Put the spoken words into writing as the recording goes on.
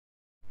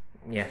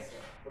Yes.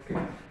 Okay.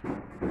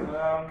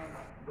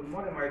 Good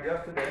morning, my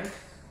dear students.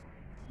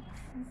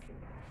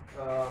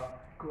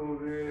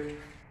 COVID-19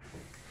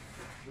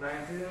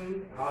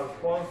 has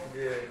forced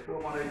the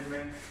school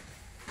management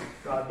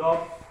to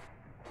adopt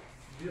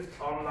this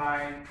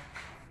online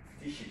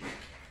teaching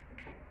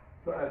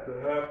so as to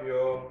help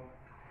you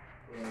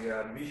in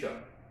your admission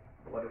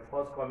for the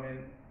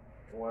forthcoming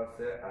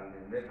WASE and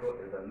the NECO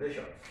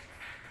examinations.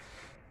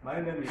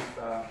 My name is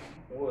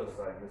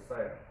Wosa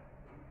Josiah.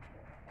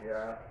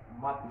 Yeah,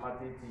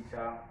 mathematics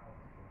teacher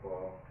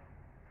for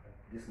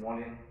this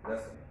morning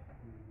lesson.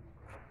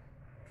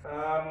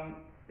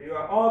 You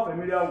are all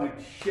familiar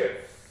with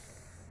shapes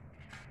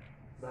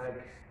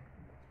like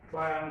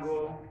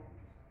triangle,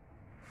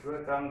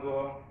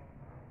 rectangle,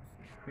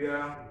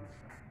 square,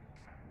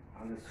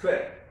 and the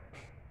sphere,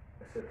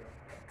 etc.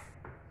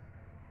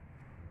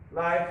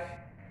 Like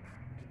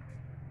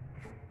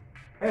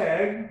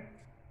egg,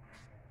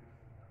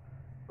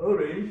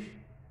 orange,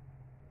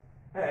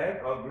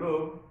 egg or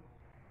globe,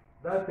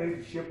 that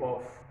takes the shape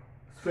of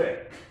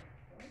sphere.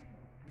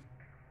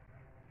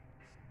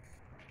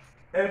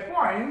 A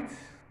point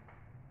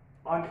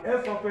on the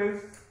Earth's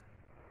surface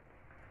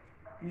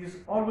is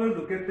always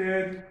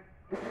located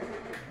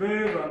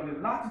based on the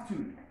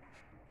latitude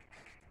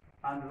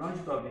and the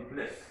longitude of the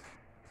place.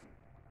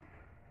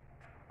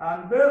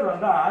 And based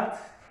on that,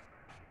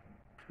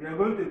 we are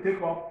going to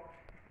take up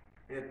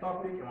a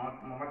topic in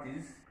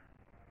mathematics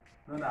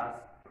known as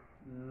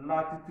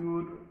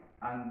latitude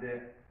and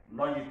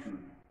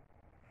longitude,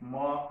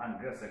 small and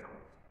great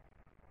circles.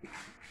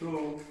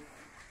 So,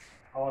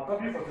 our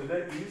topic for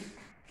today is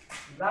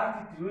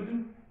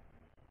latitude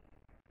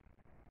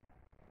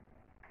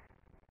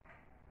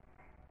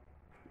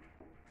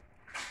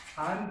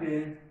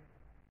and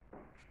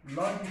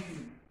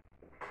longitude.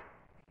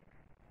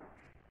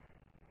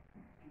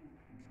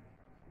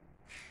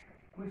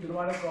 Which is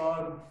what I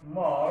call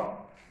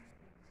small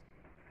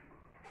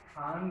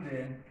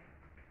and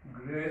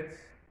great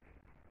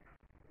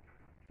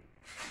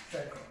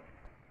circle.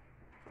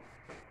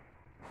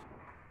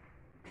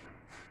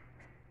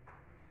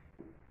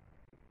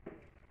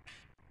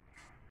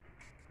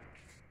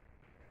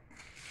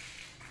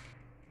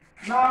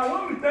 Now,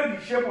 when we take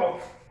the shape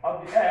of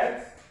the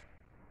Earth,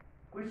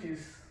 which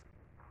is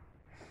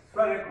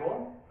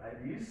spherical, like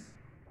this,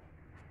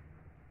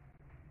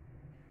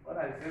 when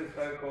I say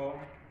spherical,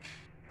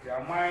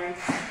 your mind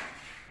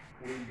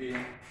will be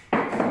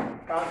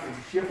cast in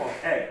the shape of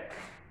egg.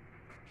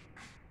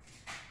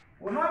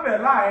 We have a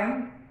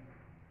line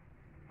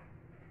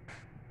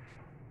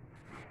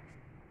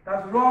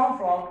that runs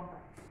from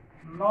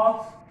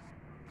north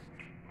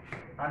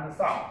and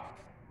south,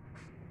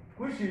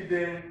 which is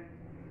the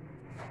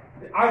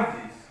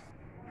axis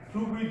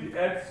through which the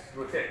Earth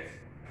rotates.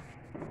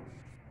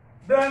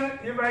 Then,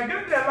 if I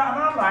get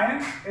another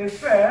line, a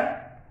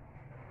sphere,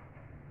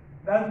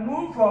 that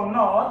moves from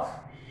north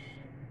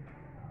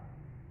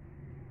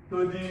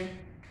to the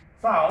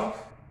south,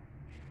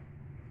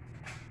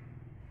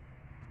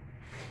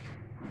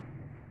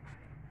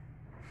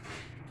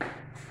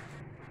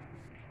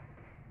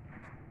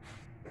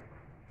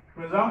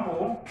 for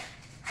example,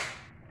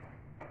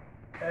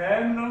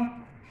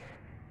 NYS.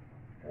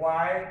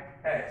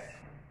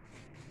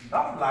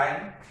 That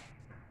line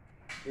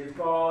is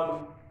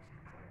called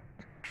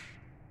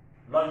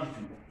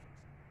longitude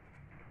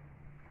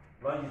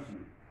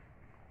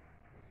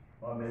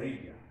or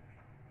meridian.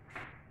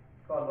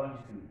 It's called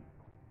longitude.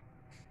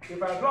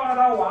 If I draw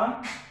another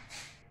one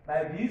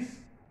like this,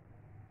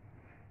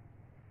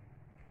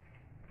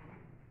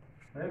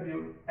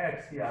 maybe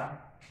X here,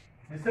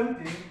 the same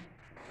thing,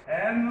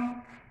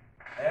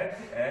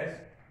 NXS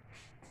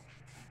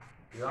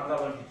is another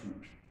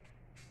longitude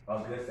or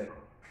great circle.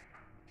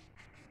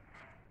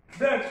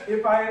 Then,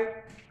 if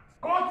I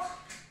cut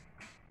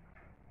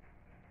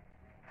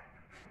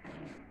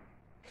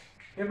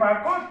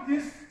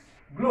this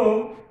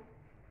globe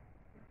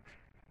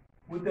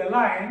with a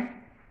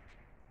line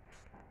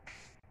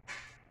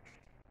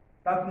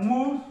that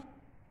moves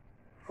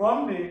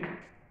from the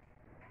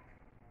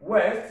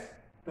west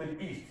to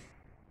the east,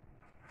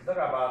 we talk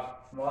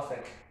about small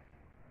circle.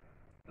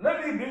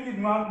 Let me bring it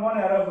one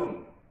other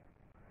home.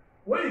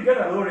 When you get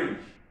an orange,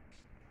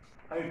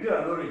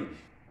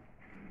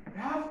 you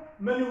have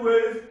many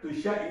ways to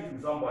share it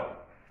with somebody.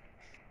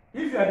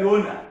 If you are the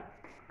owner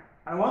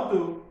and want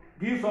to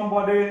give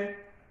somebody,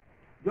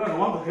 you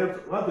want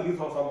to give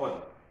somebody,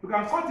 you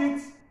can cut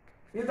it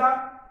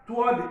either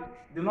toward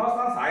the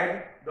northern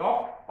side,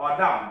 up or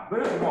down,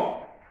 very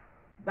small.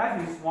 That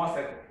is small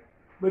circle.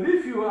 But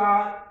if two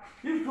of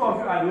you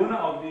are the owner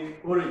of the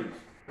orange,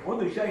 you want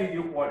to share it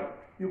equally,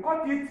 you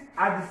cut it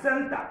at the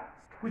center,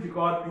 which is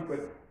called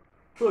equator.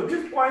 So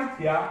this point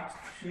here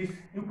is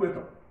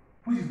equator,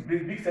 which is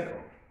big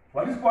circle.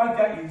 But this point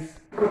here is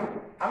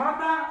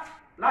another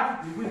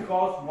latitude, which is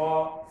called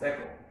small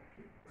circle.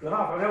 So now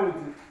I'm familiar with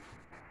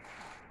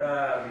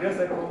great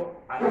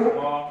circle and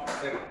small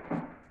circle.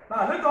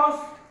 Now let us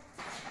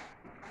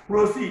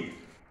proceed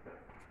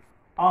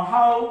on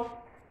how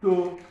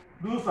to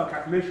do some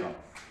calculations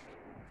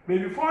But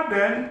before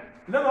then,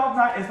 let us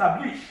now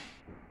establish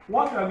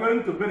what we are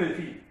going to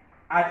benefit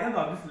at the end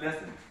of this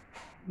lesson.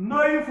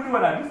 Knowing fully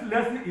well that this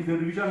lesson is a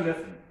revision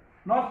lesson,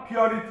 not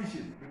purely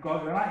teaching,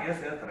 because we are not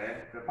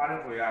SS3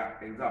 preparing for your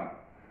exam.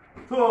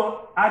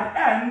 So at the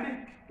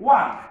end,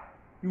 1,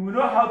 you will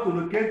know how to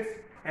locate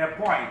a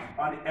point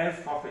on the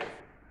Earth's surface.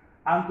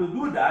 And to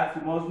do that,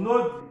 you must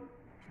know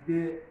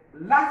the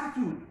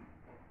latitude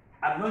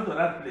and going to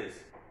that place.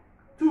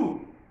 2,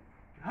 you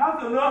have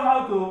to know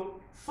how to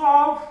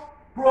solve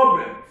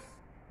problems,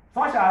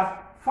 such as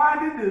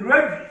finding the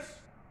radius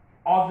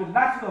of the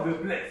latitude of a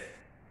place.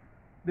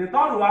 The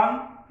third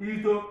one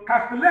is to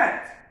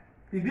calculate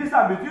the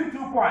distance between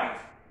 2 points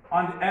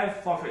on the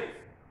Earth's surface.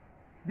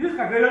 This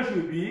calculation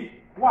should be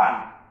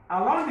 1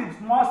 along the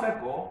small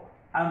circle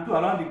and 2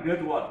 along the great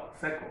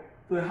circle.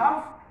 So you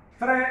have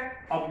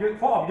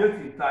 4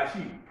 objectives to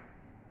achieve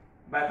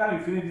by the time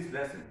you finish this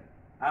lesson.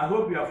 I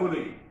hope you are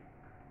following.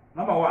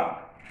 Number 1,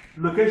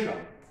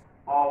 location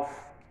of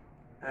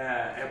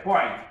a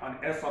point on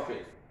the Earth's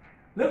surface.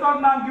 Let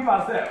us now give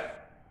ourselves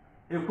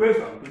a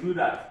question to do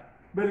that.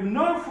 But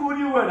know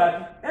fully well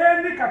that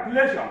any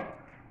calculation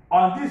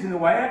on this in the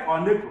WAEC or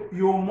NECO,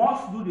 you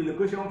must do the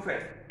location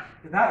first.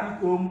 It has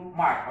its own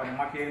mark on the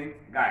marking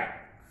guide.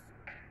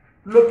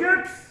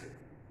 Locate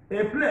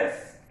a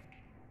place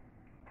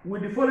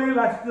with the following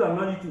latitude and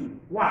longitude.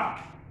 1.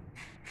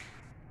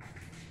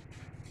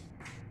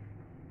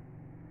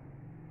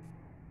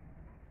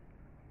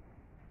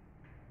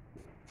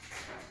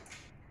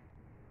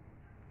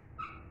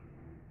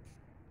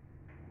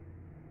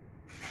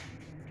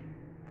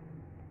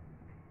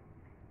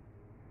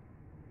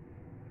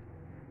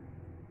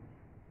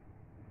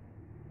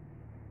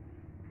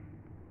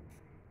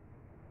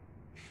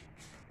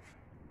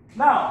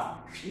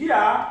 Now, here,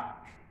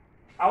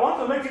 I want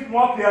to make it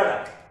more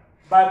clearer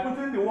by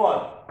putting the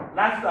word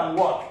latitude and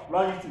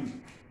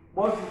longitude.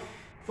 But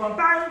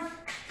sometimes,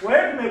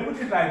 when you may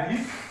put it like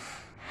this,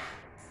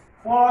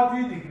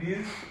 40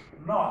 degrees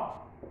north,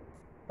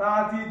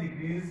 30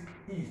 degrees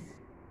east.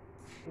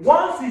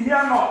 Once you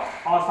hear north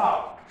or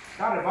south,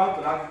 that refers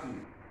to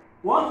latitude.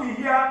 Once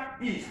you hear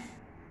east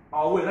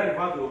or west, that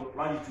refers to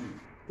longitude.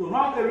 So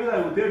not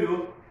everything will tell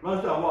you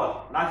longitude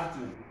and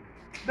latitude.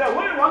 Then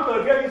when you want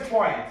to get this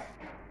point,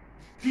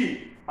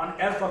 P on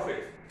the Earth's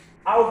surface,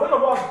 I will first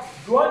of all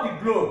draw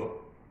the globe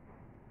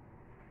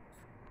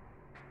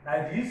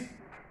like this,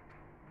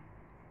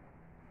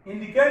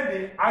 indicate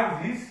the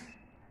axis,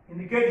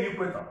 indicate the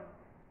equator,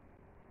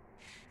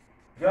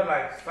 just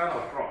like sign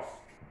of cross.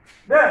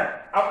 Then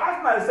I'll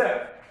ask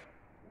myself,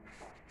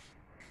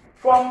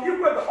 from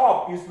equator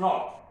up is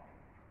north,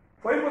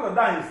 from equator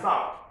down is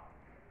south.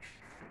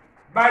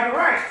 By the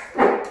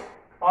right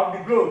of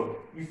the globe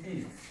is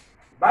east.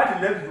 By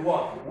the left is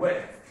what?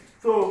 West.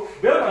 So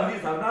based on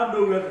this, I now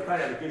know where to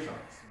find the location.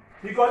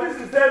 Because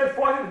this is said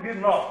 40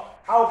 degrees north.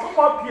 I'll come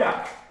up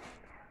here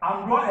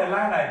and draw a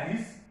line like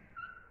this,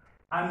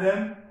 and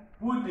then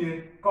put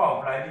the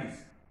curve like this.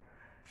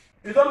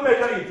 You don't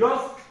measure it,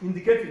 just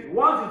indicate it.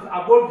 Once it's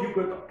above the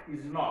equator,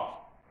 it's north.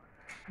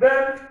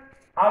 Then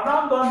I've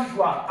now done this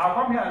one. I'll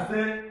come here and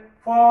say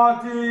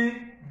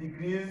 40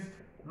 degrees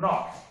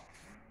north.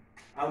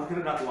 I will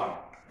create that one.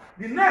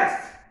 The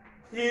next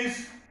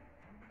is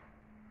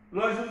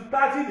longitude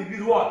 30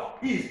 degrees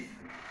east,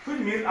 which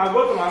means I'll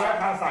go to my right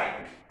hand side.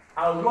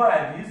 I'll draw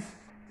like this,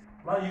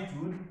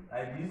 longitude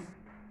like this.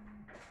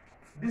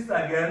 This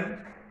again,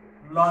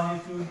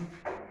 longitude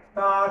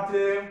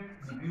 30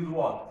 degrees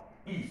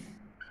east.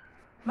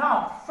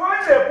 Now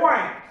find a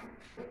point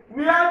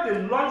where the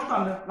longitude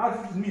and the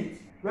latitude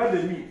meet, where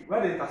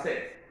they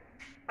intersect.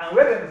 And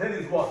where they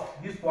intersect is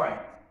what? This point.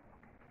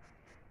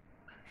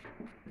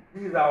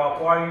 This is our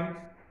point.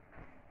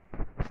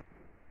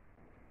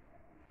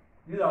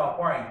 This is our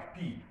point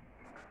P.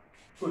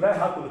 So that's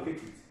how to locate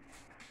it.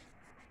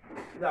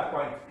 This is our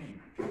point P.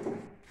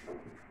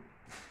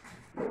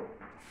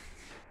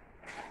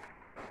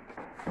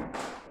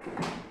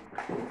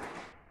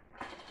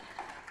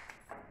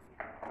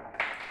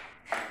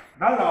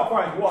 That's our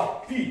point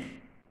what? P.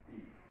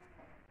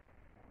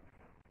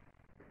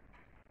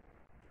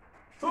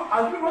 So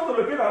as we want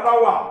to locate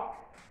another one,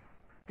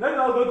 let's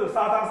now go to the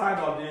southern side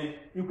of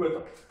the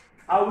equator.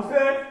 I will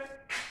say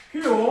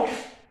Q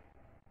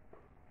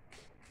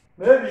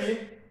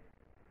maybe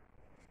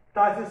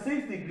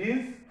 36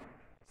 degrees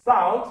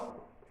south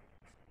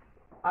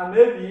and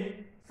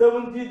maybe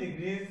 70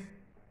 degrees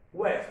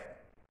west.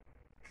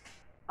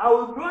 I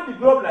will draw the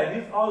globe like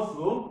this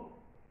also,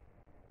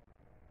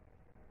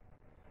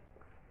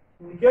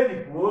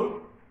 indicate the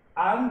pole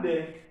and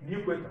the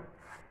equator.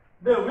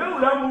 Then where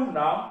will I move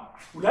now?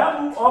 Will I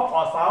move up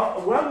or south?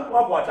 Or will I move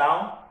up or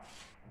down?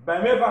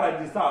 By maybe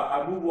like the south,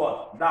 I move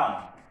what?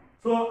 Down.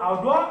 So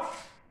I'll draw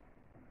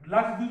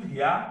latitude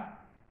here.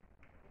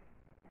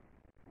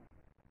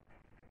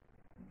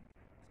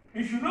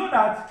 You should know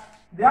that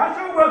the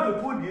actual way to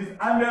put this,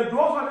 I may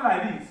draw something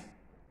like this.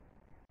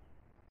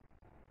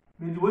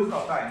 It's a waste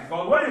of time.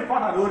 Because when you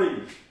cut an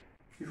orange,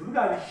 if you look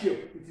at the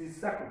shape, it is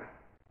circular.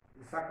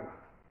 It's circular.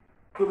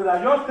 So that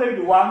I just take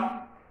the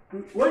one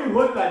when you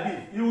hold it like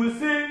this, you will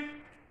see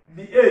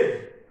the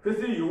edge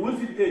facing you. You won't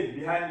see the edge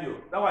behind you.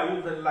 That's why I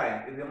use that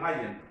line in the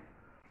margin.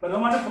 But I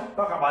want to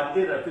talk about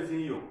the edge that's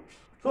facing you.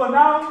 So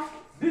now,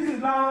 this is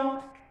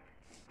now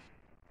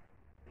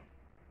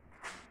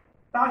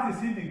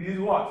 36 degrees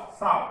what?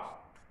 South.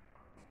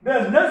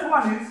 The next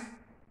one is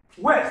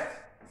west,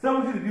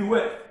 70 degrees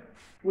west.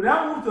 We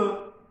now move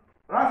to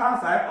right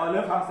hand side or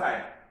left hand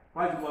side.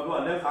 Right, you go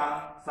on left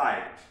hand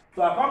side.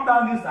 So I come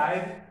down this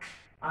side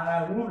and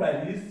I move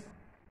like this.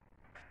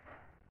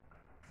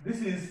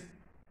 This is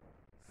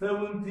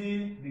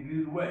 70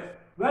 degrees west.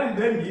 Where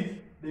they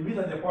meet? They meet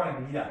at the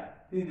point here.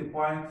 This is the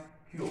point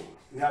Q.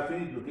 We have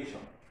finished location.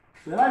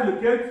 So now you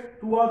locate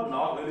towards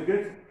north, you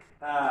locate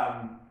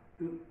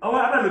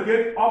either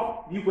locate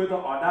up the equator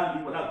or down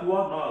the equator,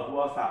 towards north or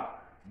towards south.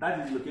 That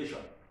is location.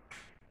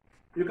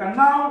 You can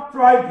now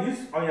try this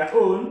on your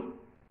own.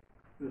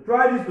 You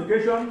try this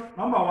location.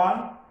 Number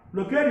one,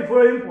 locate the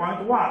following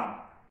point. 1.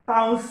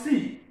 Town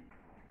C.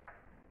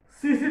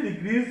 60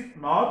 degrees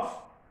north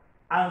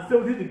and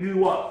 70 degrees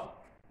what?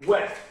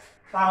 West.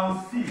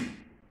 Town C.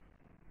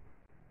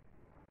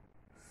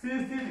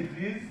 60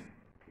 degrees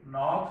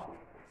north,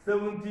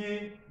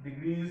 70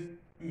 degrees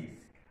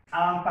east.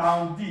 And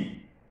town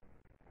D.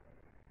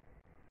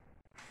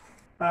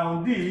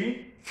 Town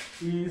D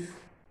is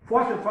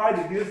 45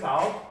 degrees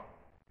south,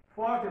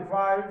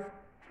 45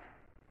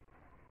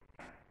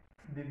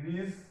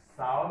 degrees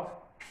south,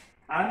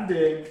 and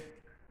then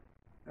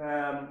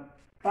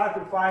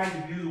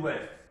 35 degrees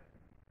west.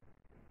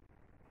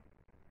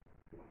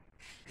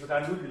 You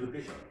can do the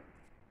location.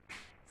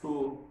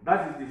 So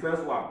that is the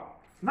first one.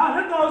 Now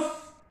let us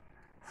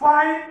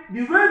find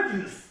the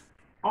radius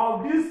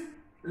of this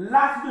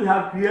latitude we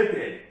have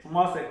created,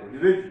 small circle, the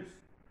radius.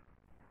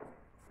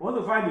 We want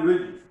to find the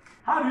radius.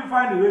 How do you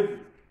find the radius?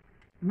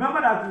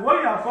 Remember that when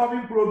you are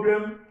solving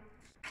problem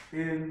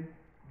in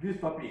this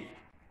topic,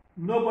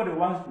 nobody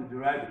wants to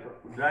derive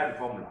the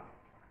formula.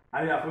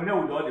 And you are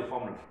familiar with all the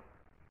formula.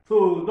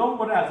 So don't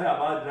bother yourself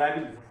about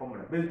deriving the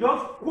formula. But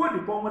just quote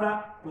the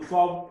formula to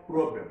solve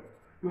problem.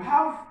 You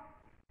have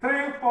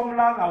 3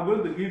 formulas I'm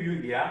going to give you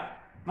here.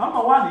 Number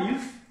one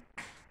is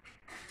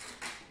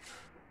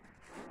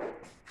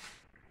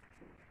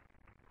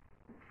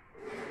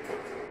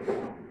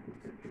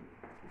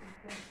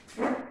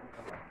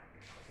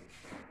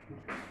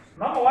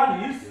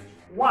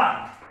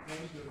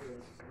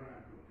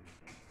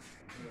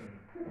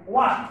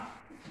one.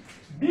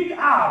 Big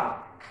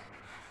R.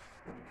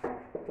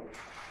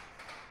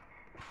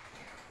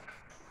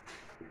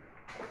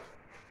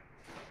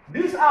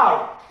 This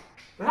R,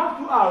 we have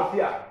 2 R's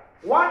here.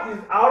 One is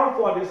R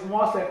for the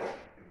small circle,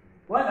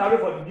 one R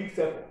for the big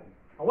circle.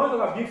 And when you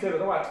talk about big circle,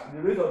 talk about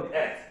the radius of the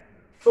earth.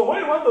 So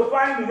when you want to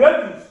find the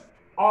radius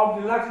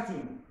of the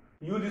latitude,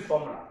 you use this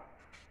formula.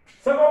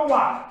 Second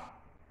one,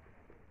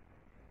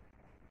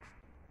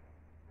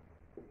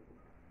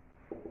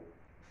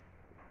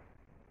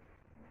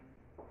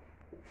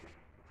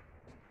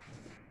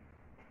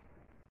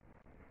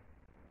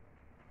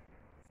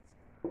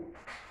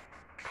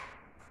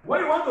 when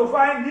you want to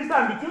find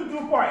distance between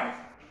 2 points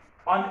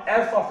on the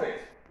earth's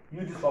surface,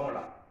 use this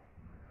formula.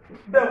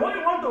 Then when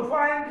you want to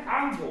find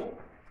angle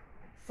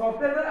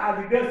subtended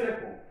at the great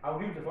circle, I will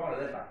give the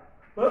formula later.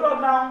 But let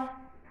us now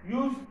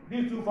use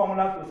these 2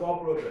 formulas to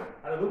solve problem.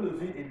 And I'm going to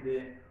see in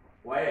the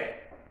WAEC.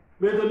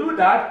 But to do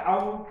that, I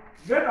will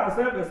get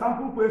ourselves a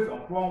sample question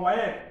from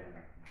WAEC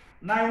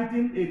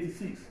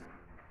 1986.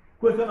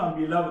 Question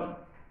number 11.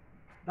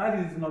 That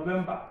is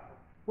November.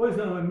 What is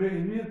November? It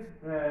means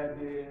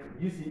the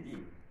GCE.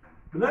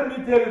 But let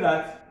me tell you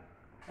that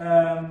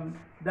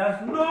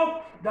there's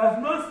no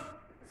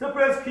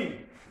separate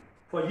scheme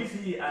for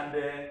GCE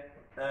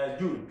and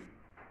June.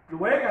 The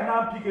way can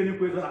now pick any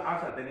question and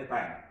ask at any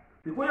time.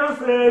 The question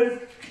says,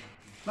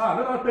 now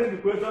let us take the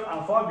question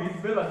and solve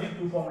it based on these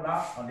 2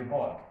 formulas on the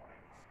board.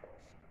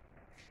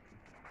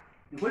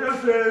 The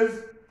question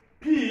says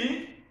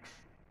P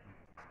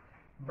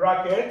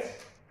bracket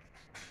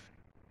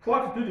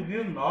 42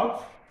 degrees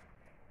north,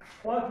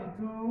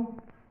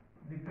 42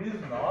 degrees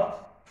north,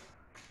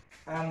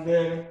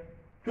 and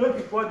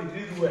 24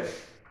 degrees west.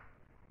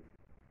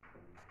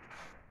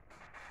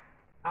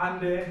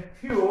 And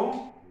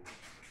Q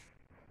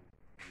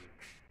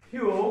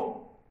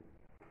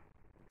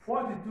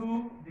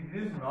 42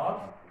 degrees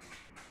north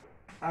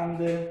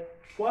and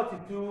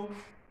 42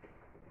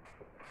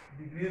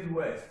 degrees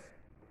west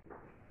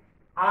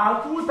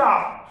are 2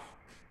 towns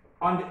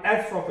on the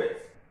earth's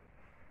surface.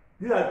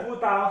 These are 2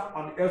 towns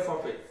on the earth's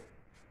surface.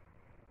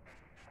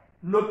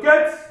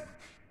 Locate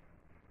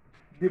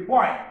the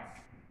points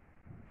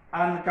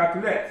and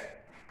calculate,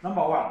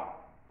 number 1,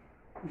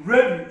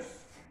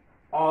 radius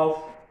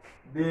of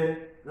the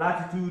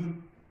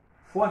latitude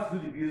 42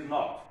 degrees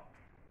north.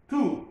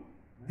 2,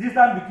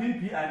 distance between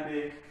P and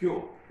the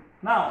Q.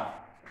 Now,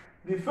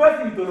 the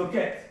first thing to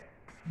locate,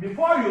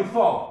 before you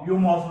solve, you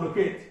must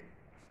locate.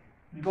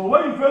 Because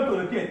when you fail to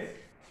locate,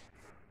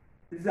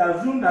 it's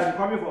assumed that you're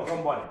coming from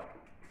somebody.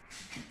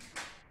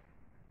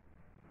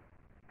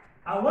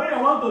 And when you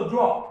want to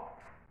draw,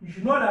 you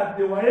should know that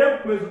the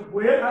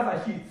WAEC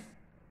answer sheet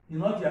is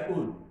not your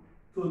own.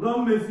 So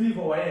don't mess it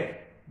for WAEC.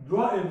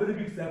 Draw a very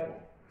big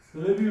circle so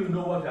maybe you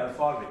know what you are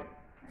solving.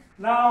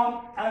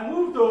 Now I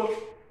move to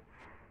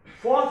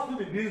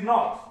 42 degrees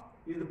north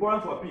is the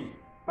point for P.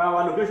 By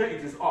our location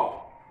it is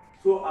up.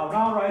 So I'll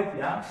now write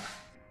here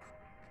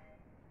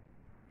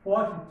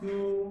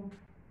 42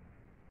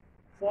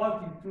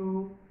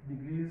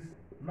 degrees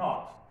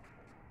north.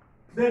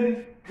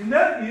 Then the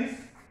next is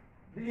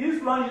the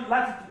east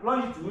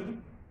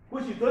longitude,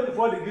 which is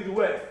 24 degrees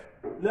west,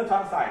 left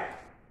hand side.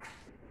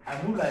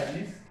 I move like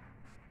this.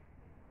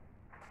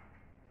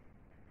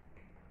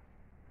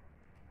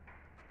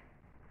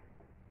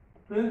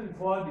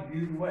 (24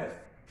 degrees west).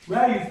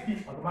 Where is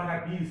P?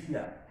 Automatically P is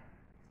here.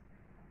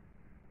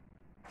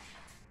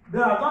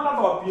 Then I've done that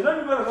of P. Let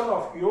me go to the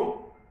of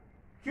Q.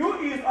 Q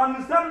is on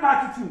the same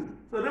latitude.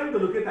 So let me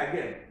locate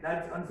again.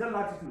 That's on the same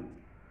latitude.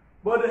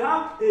 But they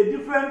have a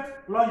different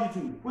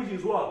longitude, which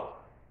is what?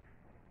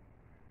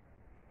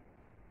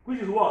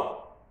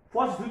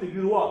 42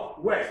 degrees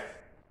what? West.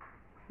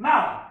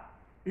 Now,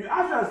 you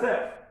ask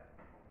yourself,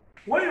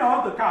 when you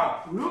want to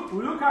count,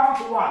 will you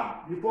count 1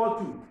 before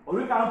 2? Or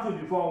will you count 2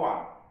 before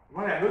 1?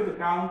 When I'm going to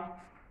count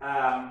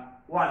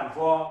 1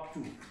 before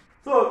 2.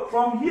 So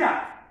from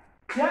here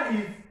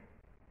is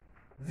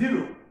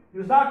 0.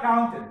 You start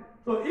counting.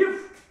 So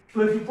if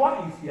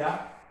 24 is here,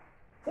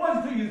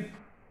 42 is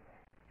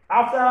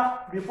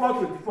before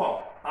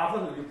 24. After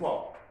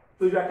 24.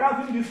 So if you are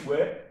counting this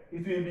way,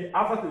 it will be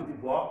after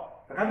 24.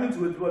 You are counting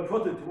 24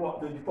 before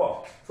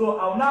 24. So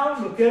I'll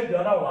now locate the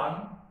other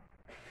one.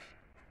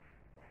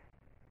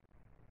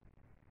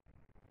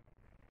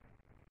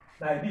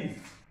 Like this.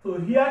 So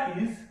here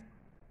is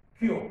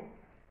Q.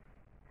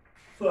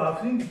 So I've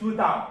seen the two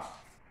towns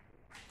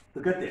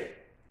to get there.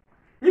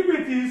 If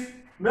it is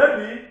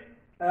maybe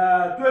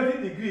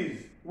 20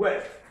 degrees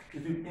west,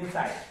 it will be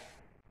inside.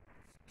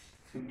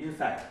 It will be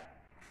inside.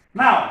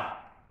 Now,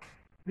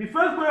 the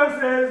first question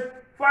says,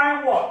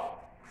 find what?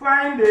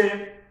 Find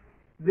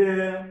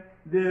the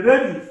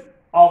radius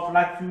of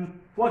latitude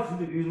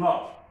 42 degrees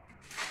north.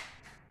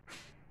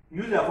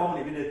 Use the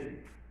formula immediately.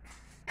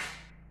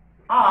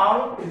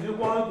 R is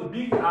equal to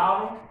big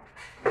R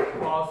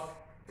plus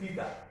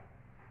theta.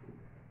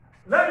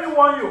 Let me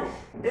warn you,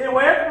 in a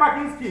WAEC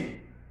marking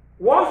scheme,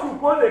 once you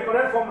call the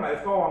correct formula,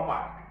 it's called 1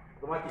 mark.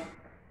 Automatic.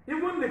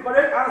 Even the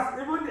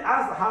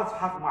answer has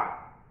half mark.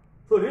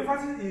 So the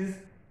emphasis is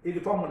in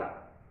the formula.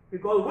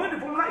 Because when the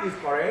formula is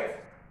correct,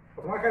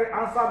 automatically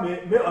answer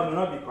may or may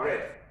not be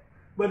correct.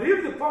 But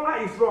if the formula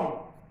is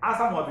wrong,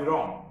 answer must be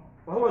wrong.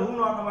 For someone who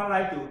knows how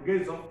like to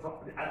get the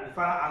final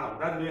answer,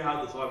 that's really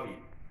how to solve it.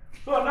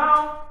 So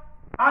now,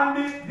 and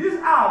this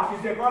R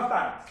is a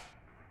constant.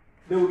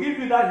 They will give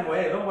you that in your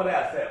head, don't bother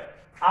yourself.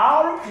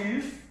 R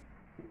is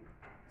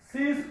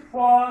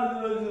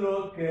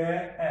 6400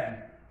 km.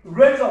 The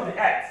range of the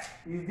X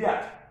is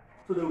there.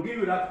 So they will give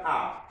you that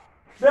R.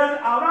 Then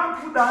I'll now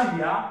put down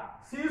here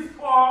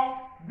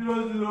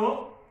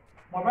 6400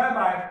 multiplied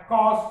by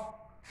cos.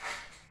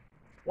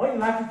 What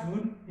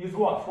latitude is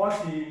what?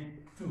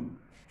 42.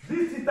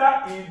 This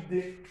theta is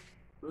the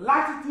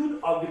latitude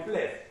of the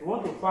place. You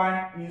want to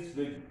find its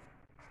region.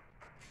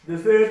 They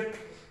said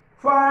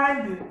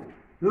find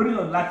the origin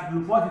of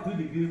latitude 42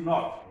 degrees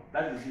north.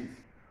 That is it.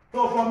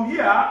 So from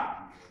here,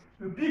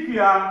 you pick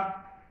your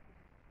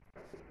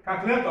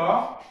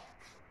calculator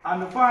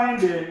and find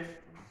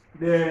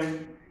the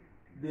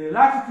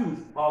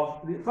latitude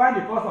of find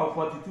the cos of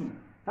 42.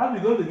 That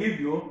is going to give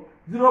you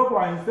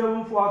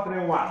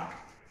 0.7431.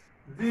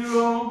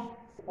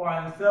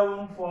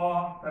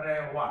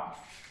 0.7431.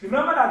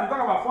 Remember that we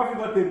talk about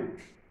 4-figure table,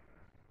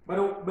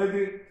 but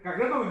the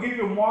calculator will give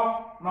you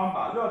more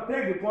numbers. So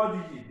take the 4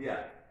 digits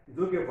there. It's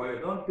okay for you.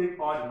 Don't take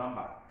all the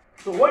numbers.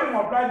 So when you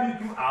multiply these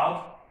two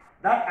out,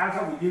 that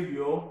answer will give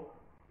you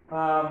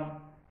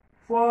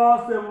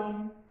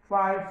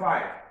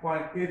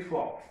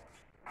 4755.84.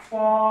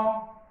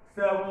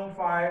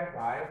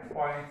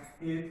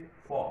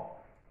 4755.84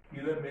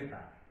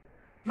 kilometers.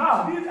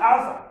 Now this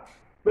answer,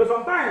 but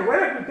sometimes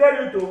when I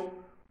tell you to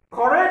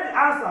correct the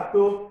answer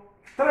to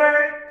 3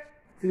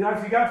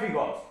 significant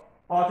figures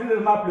or 3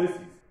 decimal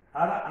places,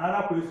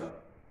 another question,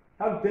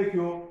 that will take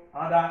you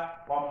another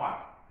 1 mark.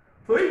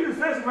 So if you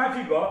say significant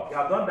figure, you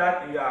have done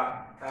that in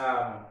your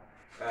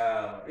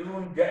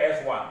even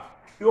ss1.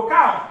 You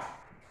count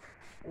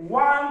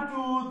 1,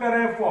 2,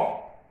 3,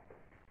 4.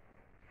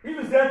 If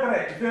you say 3,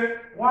 you say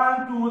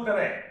 1, 2,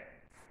 3.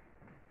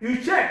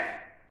 You check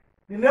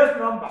the next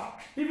number.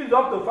 If it's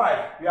up to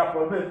 5, you are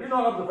progressed. If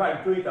not up to 5,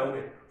 you throw it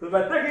away. So if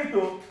I take it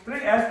to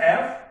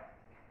 3SF,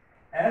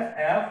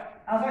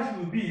 answer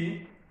should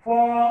be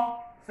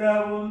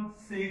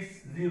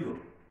 4760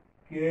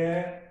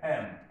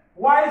 km.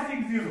 Why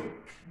 60?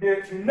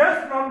 The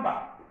next number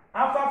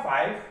after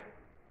 5,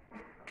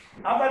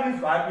 after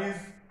this 5 is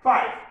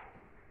 5.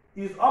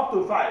 Is up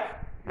to 5.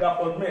 You are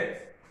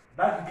progressed.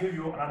 That will give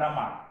you another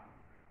mark.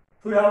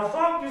 So you have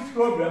solved this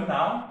problem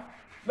now.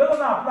 Let us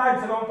now apply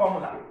the second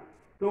formula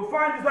to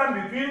find the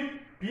difference between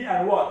P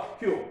and what?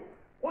 Q.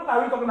 What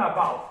are we talking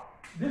about?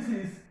 this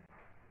is,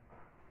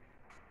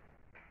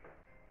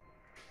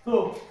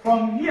 so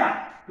from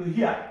here to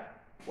here,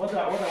 what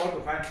I want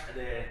to find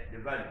the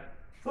value.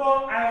 So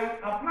I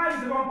apply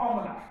the second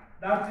formula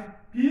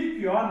that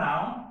PQ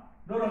now,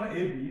 dot on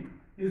AB,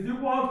 is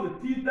equal to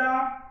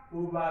theta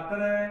over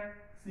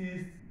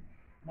 360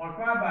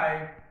 multiplied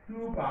by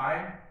 2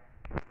 pi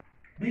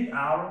big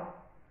R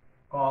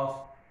cos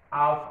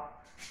alpha.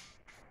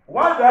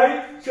 Why do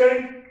I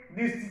change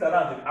this theta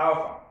down to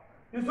alpha?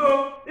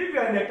 So if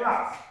you're in the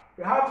class,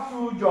 you have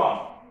two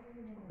John.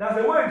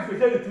 There's a way to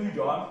differentiate the two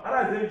John.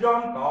 Either it's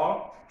John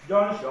tall,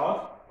 John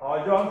short,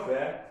 or John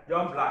fair,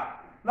 John black.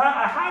 Now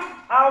I have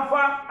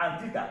alpha and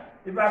theta.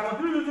 If I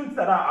continue using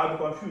theta now, I'll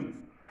be confused.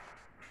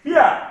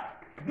 Here,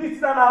 this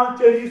theta now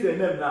changes the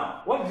name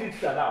now. What is this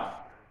theta now?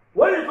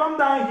 When you come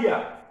down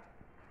here,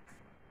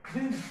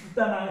 this is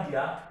theta down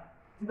here,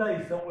 theta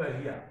is somewhere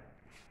here.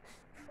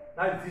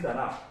 That is theta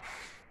now.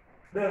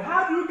 Then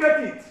how do you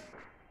get it?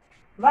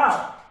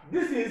 Now,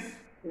 this is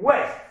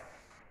west,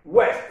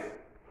 west.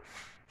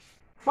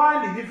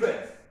 Find the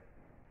difference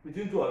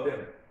between two of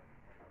them.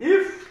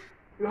 If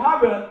you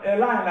have a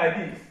line like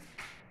this,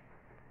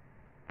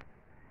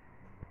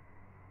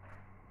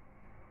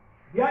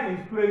 here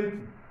is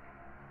 20,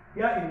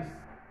 here is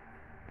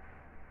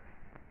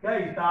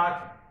 30.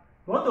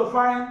 You want to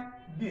find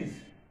this.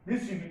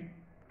 This should be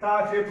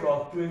 30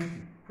 plus 20,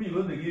 which is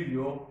going to give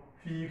you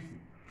 50.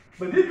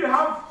 But if you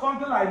have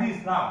something like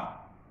this now,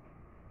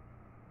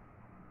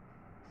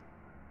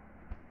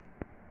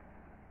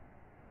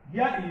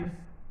 here is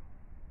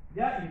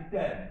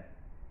 10,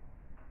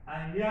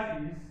 and here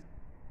is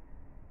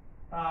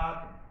 30.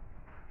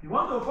 You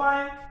want to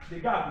find the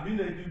gap between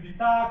the two, be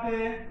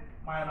 30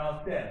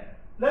 minus 10.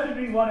 Let me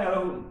bring one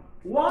error.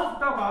 Once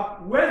talk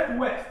about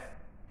west-west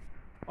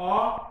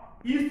or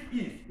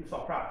east-east, you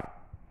subtract.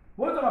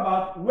 When talk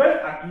about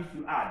west and east,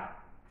 you add.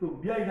 So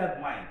bear that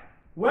in mind.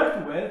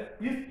 West-west,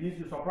 east-east,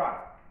 you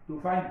subtract to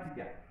find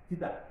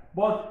theta.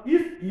 But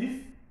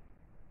east-east,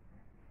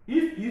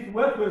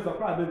 west-west,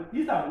 subtract. But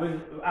east and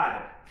west, you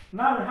add.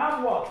 Now we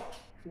have what?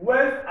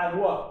 West and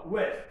what?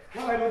 West.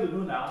 What am I going to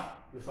do now?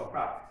 You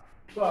subtract.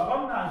 So I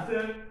come down and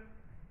say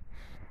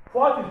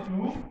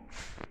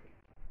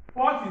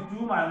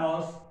 42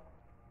 minus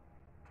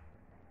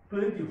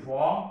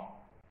 24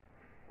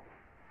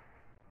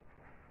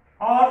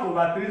 all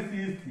over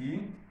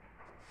 360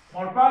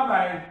 multiplied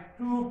by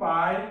 2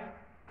 pi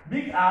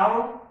big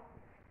R,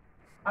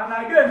 and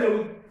again they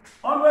will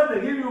always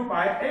give you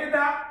pi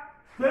either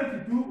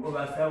 22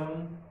 over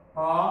 7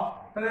 or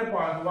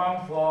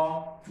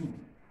 3.142.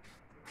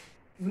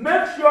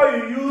 Make sure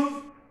you use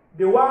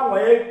the one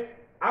where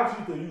I ask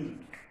you to use.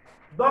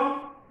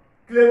 Don't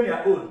claim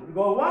your own,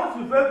 because once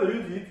you fail to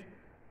use it,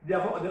 the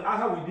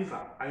answer will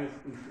differ and you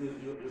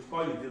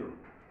score you 0.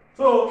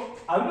 So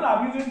as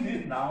I'm using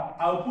this now,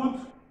 I'll put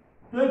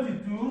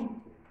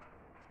 22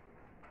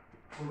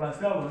 over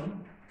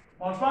 7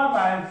 multiplied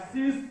by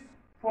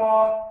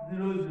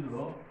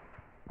 6400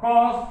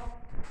 cos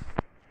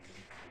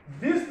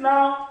this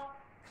now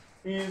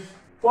is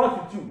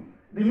 42.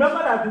 Remember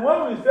that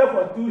when we say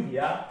for 2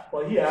 here,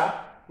 for here,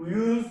 we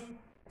use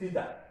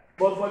theta.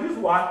 But for this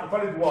one, we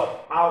call it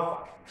what?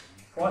 Alpha.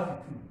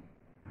 42.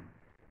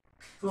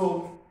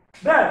 So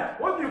then,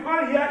 what we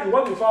call here is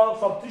what we call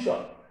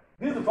substitution.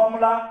 This is the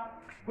formula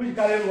which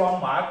carries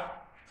 1 mark.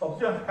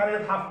 Substitution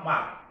carries half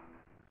mark.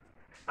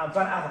 And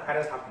final answer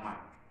carries half mark.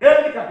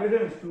 Any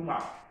calculation is 2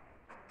 marks.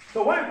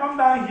 So when you come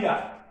down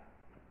here,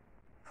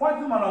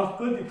 42 minus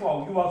 24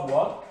 will give us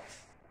what?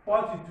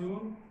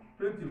 42,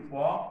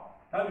 24.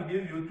 That will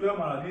give you 12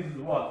 minus this is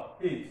what?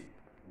 8.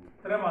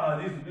 3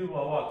 minus this will give you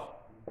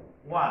what?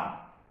 1.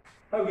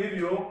 That will give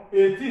you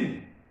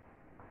 18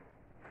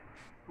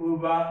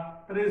 over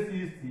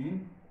 360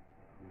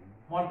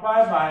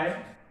 multiplied by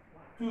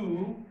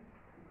 2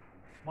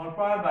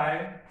 multiplied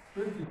by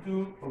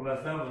 22 over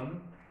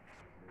 7.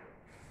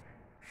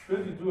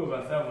 22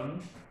 over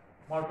 7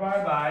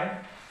 multiplied by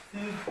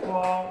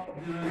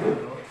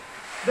 6400.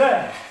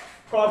 Then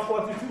cos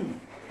 42.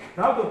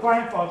 Now to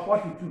find cos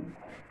 42.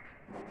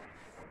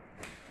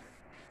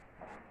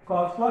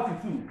 Cos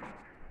 42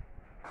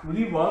 will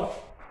give us,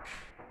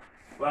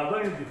 we are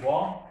going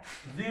before,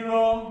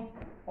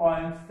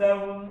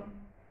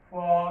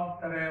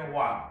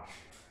 0.7431.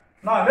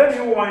 Now let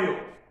me warn you.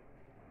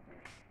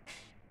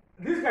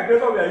 This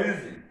calculator we are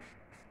using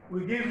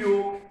will give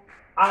you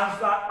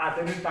answer at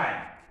any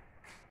time,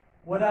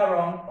 whether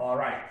wrong or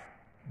right,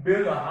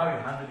 based on how you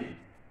handle it.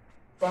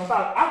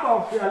 Sometimes, out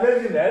of your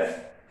laziness,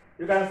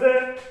 you can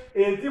say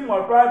 18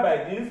 multiplied by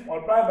this,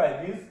 multiplied by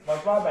this,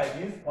 multiplied by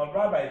this,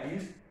 multiplied by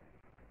this,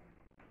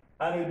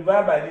 and you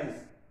divide by this.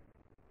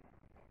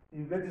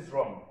 You get this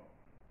wrong.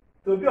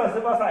 To be on the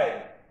safer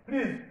side,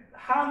 please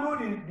handle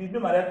the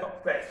numerator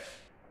first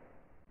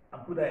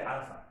and put the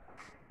answer.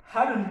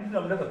 Handle the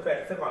denominator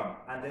first, second,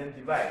 and then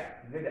divide.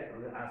 You get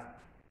the answer.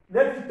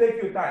 Let you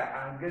take your time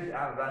and get the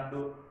answer and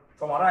do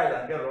summarize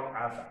and get the wrong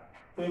answer.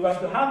 So you want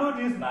to handle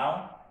this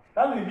now.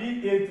 That will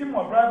be 18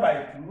 multiplied by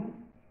 2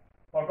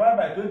 multiplied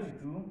by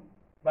 22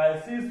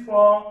 by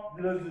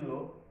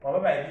 6400, or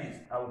by this,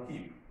 I will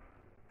keep.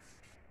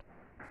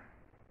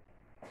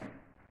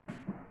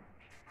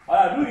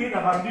 I do it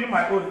as I'm doing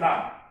my own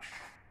now.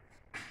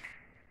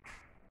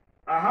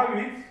 I have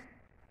it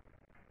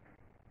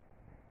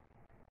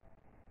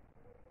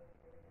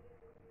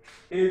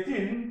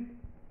 18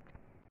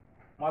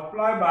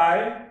 multiplied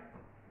by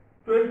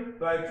 2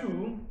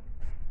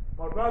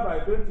 multiplied by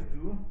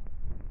 22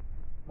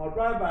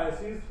 multiplied by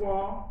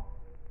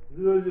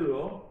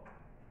 6400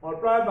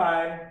 multiplied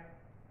by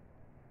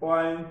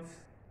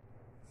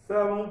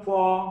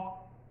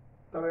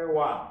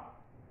 0.7431.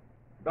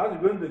 That's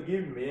going to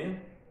give me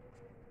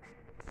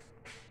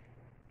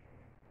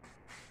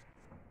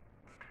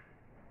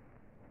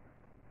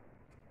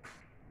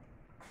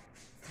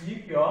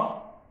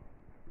equal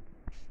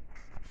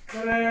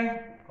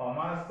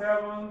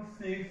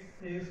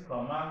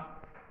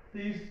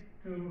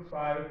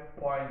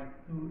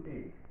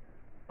 3,766,625.28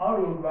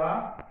 all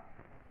over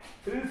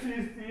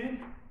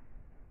 360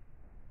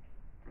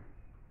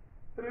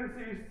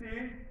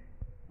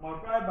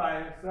 multiplied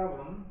by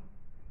 7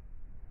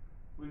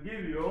 will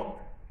give you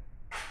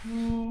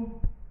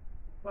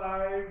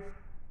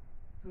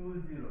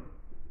 2520.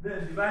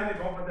 Then divide it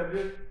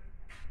comfortably.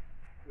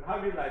 You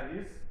have it like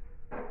this: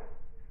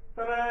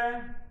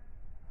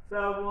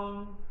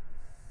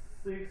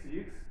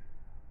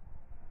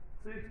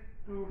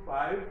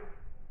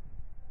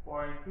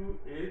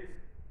 3,766,625.28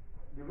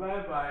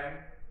 divided by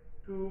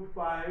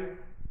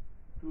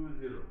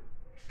 2520.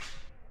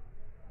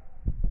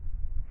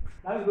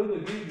 That's going to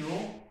give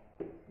you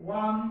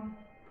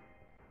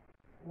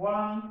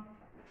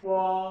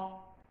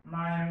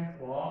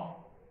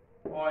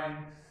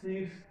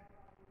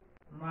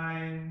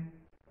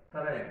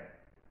 11494.693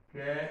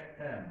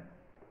 km.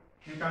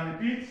 You can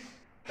repeat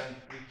and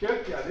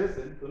check your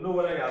lesson to know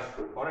whether you are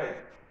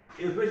correct,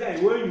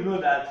 especially when you know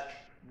that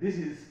this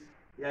is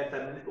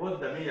what's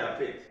the mean your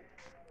faith.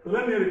 So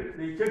let me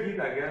recheck it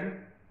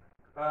again.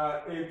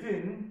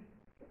 18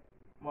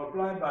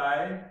 multiplied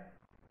by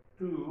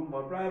 2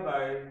 multiplied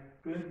by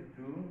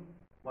 22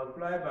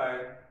 multiplied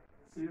by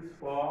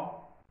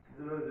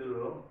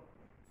 6400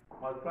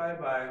 multiplied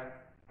by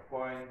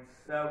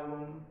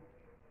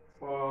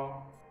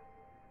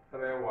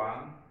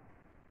 0.7431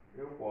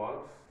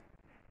 equals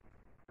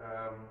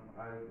I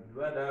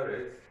divide that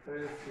rate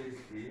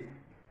 360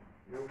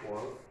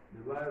 equals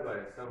divided by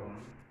 7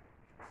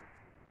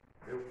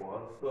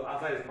 equals, so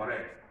answer is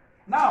correct.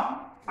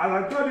 Now, as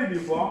I told you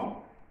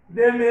before,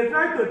 they may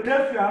try to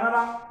test your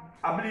another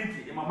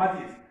ability in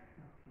mathematics.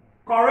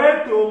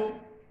 Correct to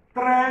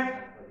 3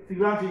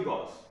 singular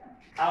figures.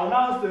 I will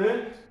now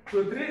say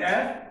to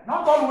 3s,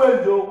 not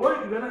always though.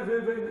 When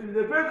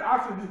the first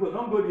ask you this question,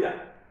 don't go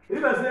there.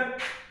 If I say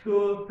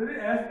to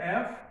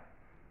 3sf,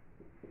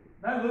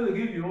 that's going to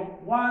give you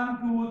 1,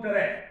 2, 3.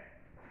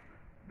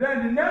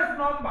 Then the next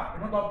number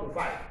is not up to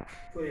 5,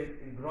 so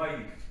ignore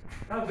it.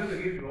 That's going to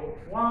give you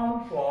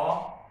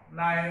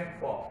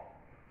 1494.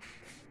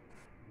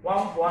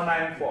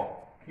 1494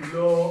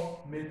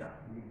 kilometer.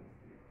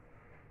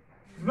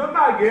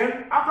 Remember again,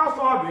 after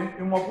solving,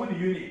 you must put the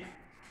unit.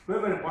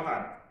 Very, very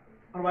important.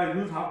 Otherwise,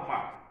 you lose half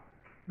mark.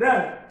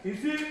 Then, you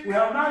see, we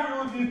have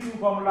now used these two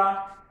formulas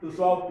to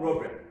solve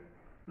problem.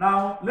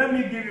 Now, let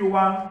me give you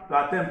one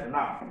to attempt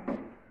now.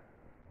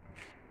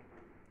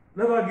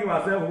 Let us give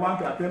ourselves one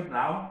to attempt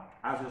now.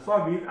 As you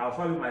solve it, I'll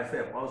solve it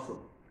myself also.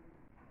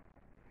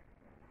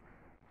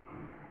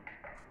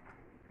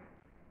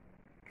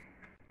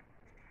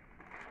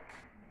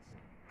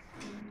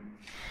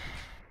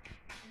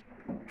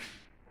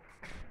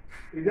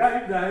 If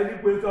there is any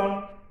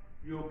question,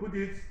 you put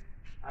it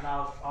and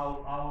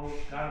I'll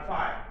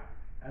clarify.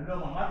 And then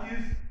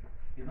mathematics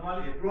is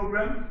normally a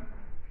problem.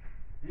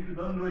 If you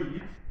don't know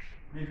it,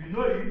 if you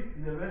know it,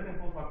 it's a very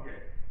simple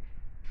subject.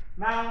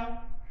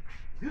 Now,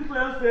 this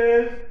one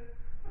says,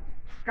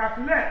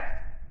 calculate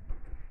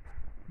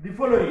the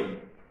following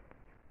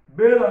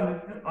based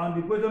on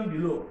the question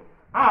below.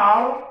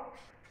 R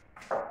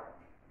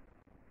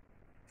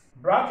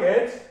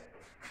bracket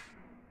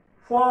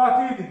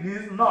 40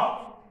 degrees north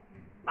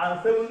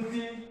and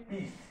 70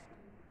 east.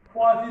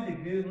 40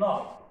 degrees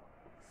north,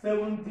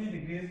 70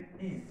 degrees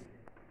east.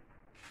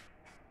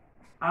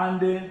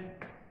 And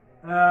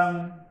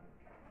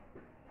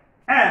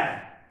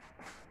N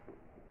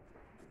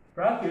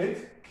bracket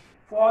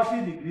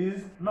 40 degrees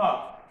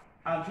north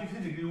and 50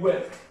 degrees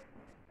west.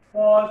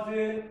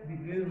 40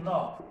 degrees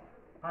north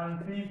and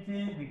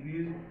 50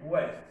 degrees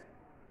west.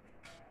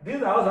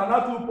 These are also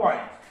another 2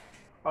 points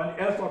on the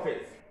Earth's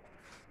surface.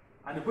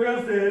 And the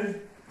question says,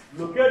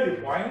 locate the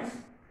points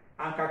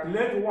and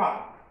calculate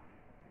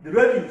the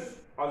radius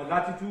of the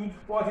latitude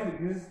 40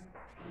 degrees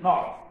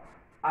north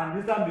and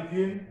distance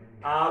between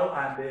R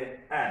and the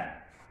N.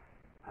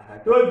 As I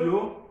told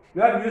you,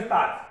 where do you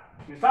start?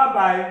 You start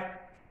by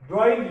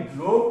drawing the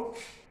globe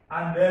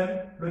and then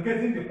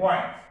locating the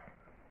points.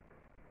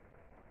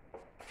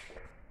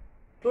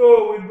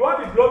 So we draw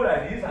the globe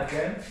like this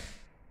again,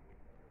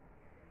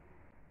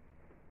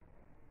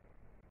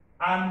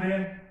 and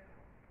then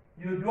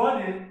you draw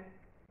the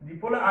the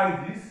polar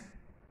axis,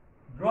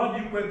 draw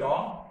the equator.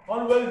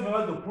 Always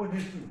remember to put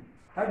these two.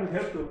 That will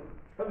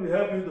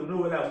help you to know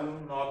whether I'm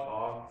moving north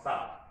or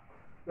south.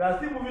 We are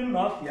still moving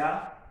north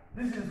here.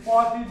 This is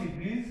 40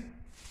 degrees.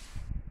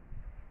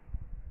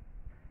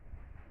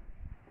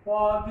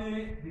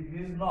 40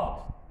 degrees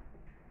north.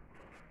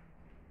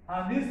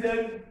 And this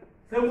says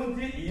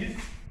 70 east.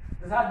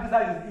 This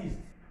side is east.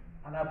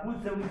 And I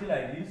put 70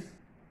 like this.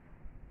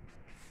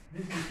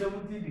 This is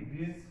 70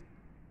 degrees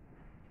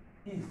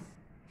east.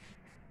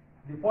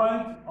 The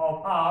point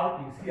of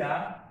R is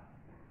here.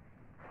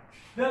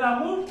 Then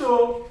I move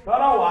to the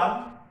other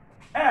one,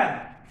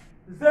 and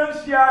the same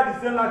share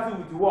the same latitude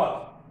with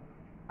what?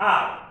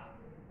 R,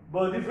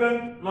 but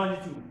different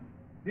longitude.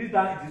 This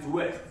time it is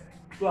west.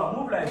 So I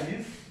move like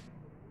this.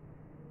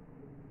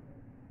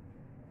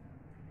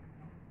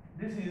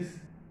 This is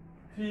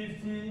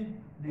 50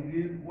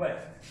 degrees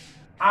west.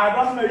 I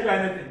don't measure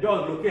anything,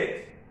 just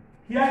locate.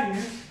 Here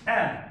is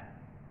M.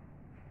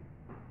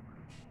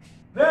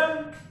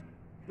 Then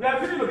we are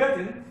finished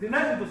locating. The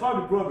next is to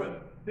solve the problem.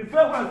 The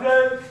first one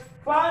says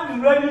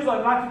find the radius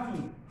of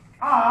latitude.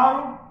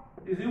 R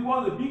is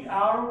equal to big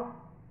R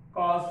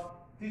cos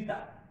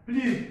theta.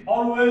 Please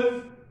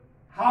always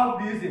have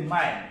this in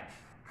mind.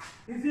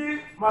 You see,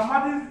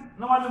 mathematics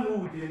normally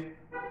move with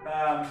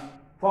the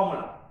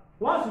formula.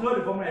 Once you know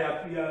the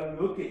formula, you are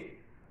okay.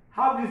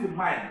 Have this in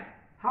mind.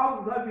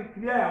 Have that be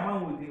clear your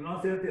mind with the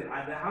nonsense thing,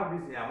 and then have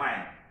this in your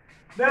mind.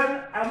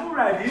 Then I move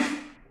like this.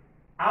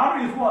 R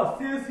is what?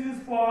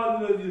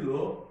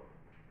 66400.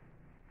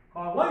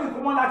 What is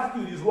common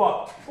latitude is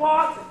what?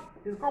 40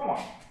 is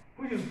common,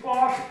 which is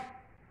 40.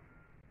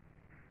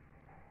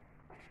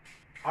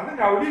 I think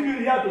I will leave you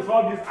here to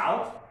solve this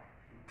out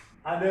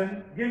and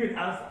then give it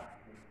answer.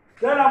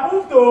 Then I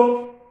move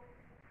to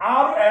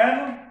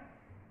Rn,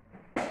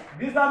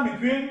 distance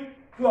between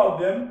two of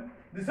them.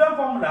 The same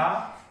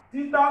formula,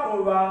 theta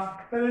over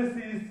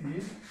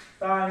 360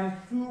 times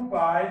 2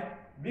 pi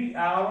big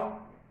R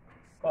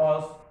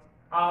cos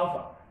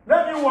alpha.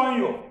 Let me warn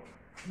you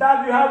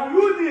that you have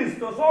used this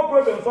to solve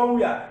problems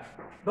somewhere.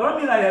 Don't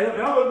mean that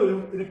you're not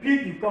going to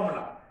repeat the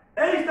formula.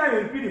 Each time you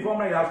repeat the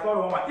formula, you have scored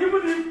 1 mark.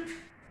 Even if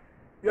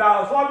you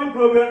are solving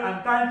problem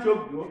and time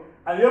choke you,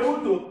 and you're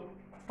able to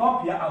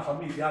stop here and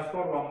submit, you have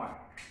scored 1 mark.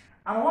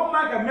 And 1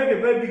 mark can make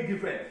a very big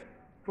difference.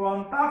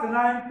 From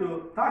 39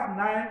 to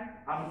 39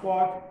 and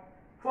 40.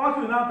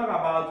 40 will now talk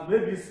about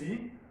maybe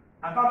C,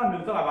 and 39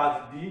 will talk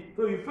about D.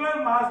 So you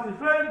fail mass, you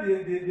fail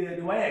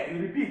the way you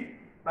repeat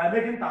by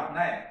making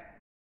 39.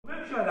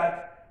 Make sure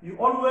that you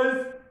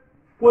always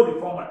quote the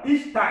formula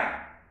each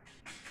time.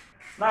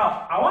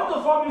 Now, I want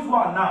to solve this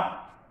one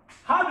now.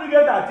 How do you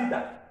get that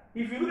theta?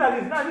 If you look at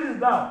this now, this is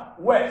down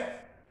west,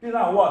 this is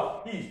now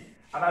what? East.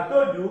 And I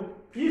told you,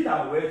 east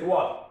and west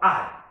what?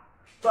 Add.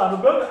 So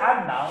I'm going to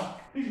add now.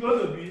 It's going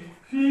to be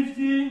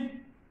 50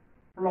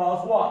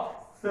 plus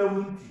what?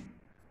 70.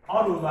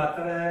 All over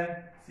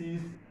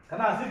 360. Can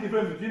I see the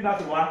difference between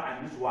that one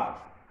and this one?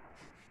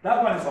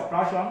 That one is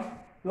subtraction.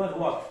 This is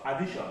what?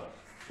 Addition.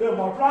 So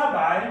multiply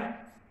by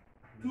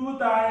 2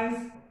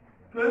 times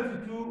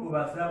 22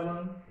 over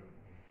 7.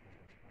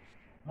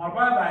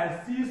 Multiply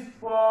by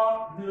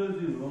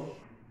 6400.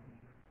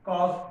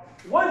 Because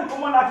what the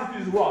common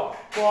latitude is what?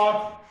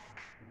 40.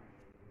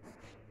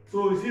 So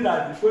we see that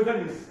the equation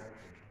is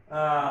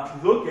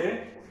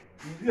okay.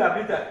 You see the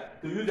ability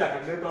to use the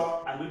calculator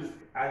and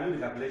do the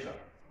calculation.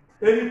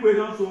 Any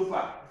question so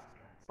far,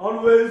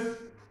 always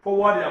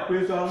forward the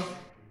equations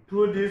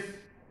through this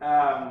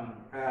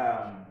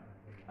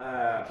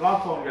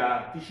platform you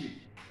are teaching.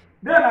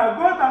 Then I'll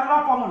go to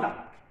another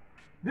formula.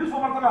 This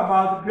formula talks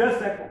about great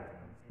circle.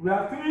 We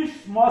have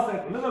finished small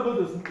circle. Let's go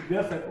to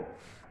great circle.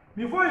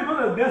 Before you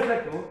go to great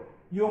circle,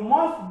 you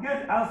must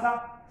get the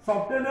answer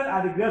subtended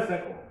at the great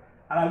circle.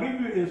 And I'll give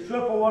you a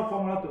straightforward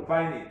formula to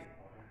find it.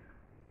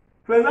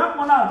 For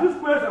example, now, this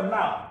question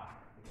now,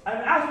 I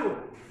ask you,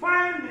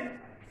 find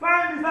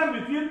the distance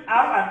between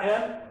R and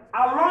L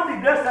along the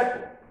great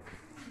circle.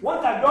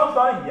 What I've just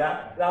done here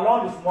is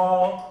along the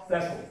small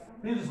circle.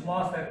 This is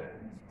small circle.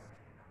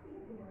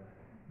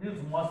 This is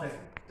small circle.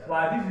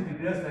 While this is the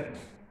great circle.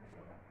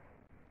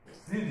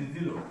 This is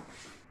 0.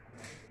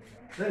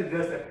 This is the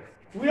great circle.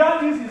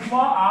 Where this is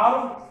small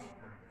R,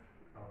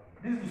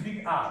 this is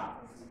big R.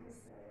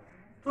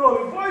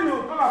 So before you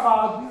talk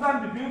about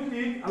distance between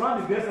it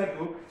along the great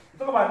circle, you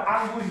talk about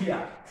angle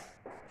here.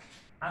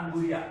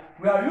 Angle here.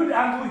 We have used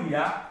angle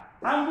here.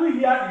 Angle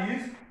here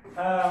is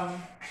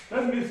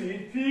let me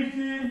see,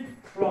 50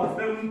 plus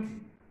 70.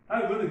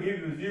 I'm going to give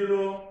you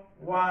 0,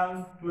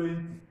 1, 20.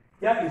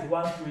 Here is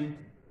 120.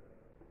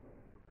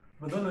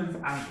 But don't know this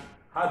angle.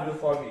 How do you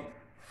solve it?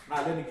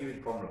 Now let me give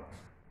it formula.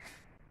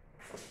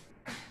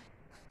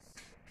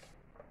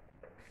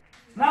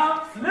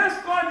 Now let's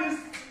call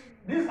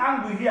this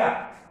angle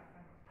here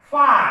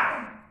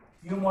phi.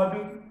 You must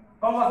do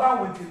conversation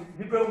with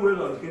different ways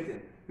of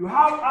locating. You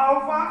have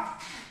alpha,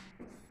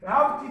 you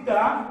have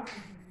theta,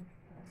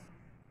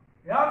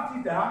 you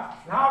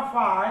have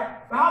phi,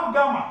 you have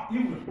gamma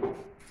even.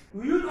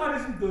 We use all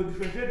this to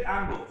differentiate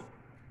angles.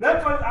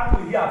 Let's call this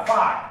angle here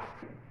phi.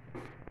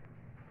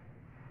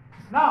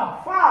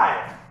 Now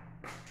phi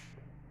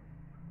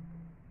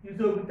is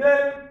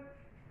obtained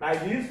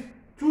like this,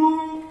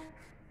 2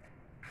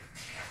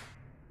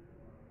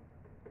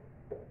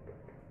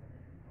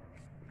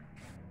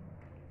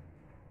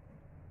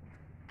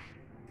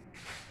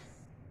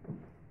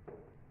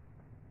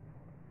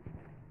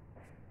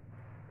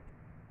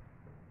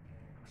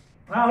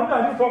 Now look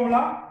at this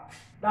formula,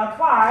 that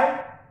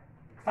phi,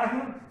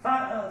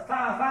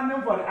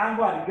 standing for the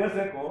angle at the great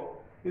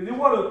circle, is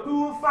equal to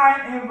 2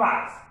 sine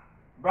inverse,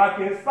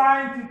 bracket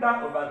sine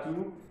theta over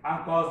 2,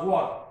 and cos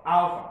what?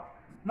 Alpha.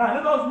 Now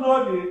let us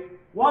know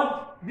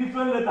what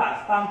different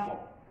letters stand for.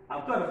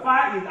 After the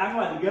phi is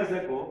angle at the great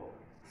circle,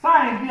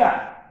 sine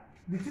there,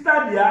 the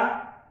theta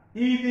there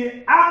is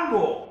the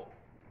angle.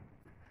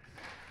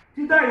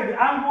 Theta is the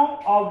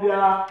angle of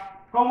their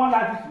common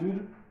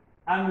latitude,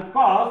 and the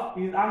cos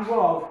is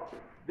angle of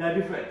their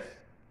difference.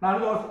 Now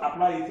let us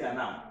apply it here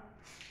now.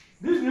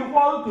 This is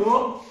equal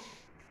to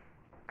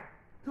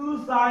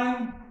 2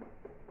 sine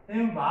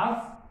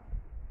inverse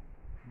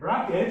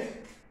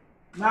bracket.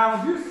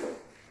 Now this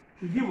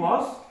should give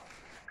us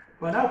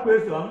for that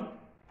question.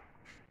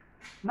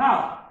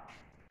 Now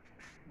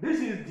this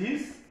is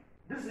this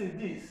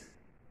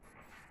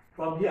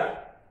from here.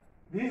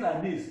 This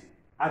and this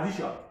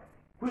addition,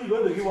 which is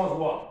going to give us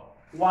what?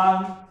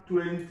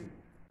 120.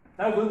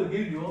 That's going to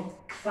give you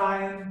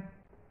sine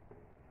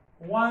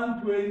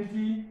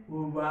 120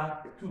 over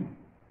 2.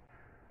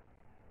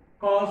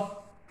 Because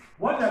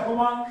what the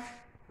common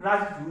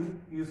latitude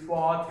is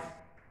 40.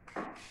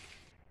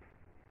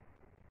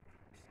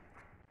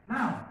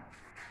 Now,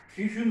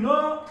 you should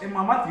know in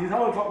mathematics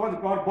what we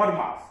call body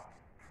mass.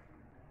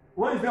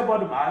 When you say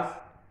body mass,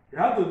 you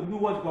have to do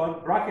what's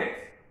called bracket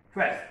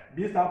first.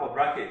 This type of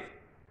bracket.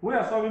 When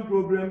you are solving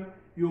problem,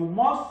 you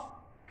must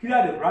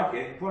clear the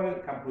bracket before you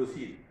can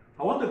proceed.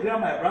 I want to clear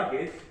my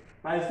bracket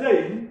by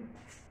saying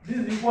this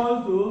is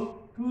equal to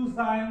 2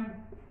 sine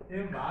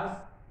inverse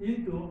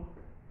into,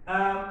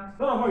 first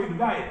of all, you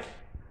divide.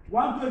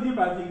 120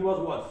 by 3 gives us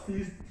what?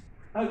 60.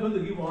 That's going to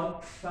give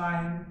us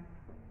sine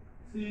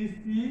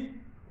 60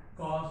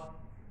 cos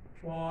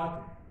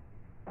 40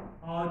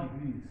 all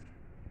degrees.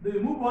 Then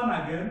you move on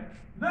again.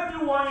 Let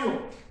me warn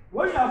you,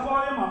 when you are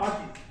solving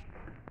mathematics,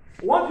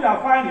 what you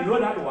are finding, you know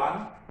that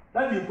one,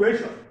 that the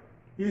equation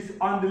is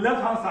on the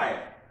left hand side.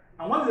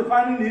 And what you're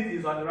finding it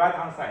is on the right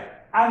hand side.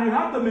 And you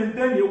have to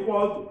maintain the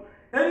equal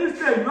to. Any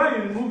step where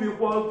you move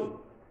equal to,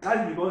 that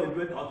is because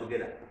it's all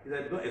together. It's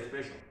a different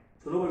expression.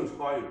 So nobody will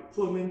score you.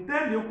 So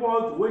maintain the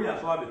equal to when you are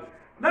solving.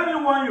 Let me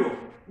warn you,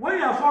 when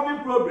you are solving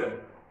problem,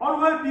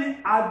 always be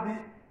at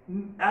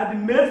the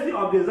mercy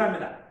of the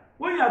examiner.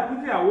 When you are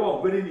putting your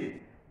work very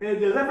neat, the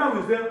examiner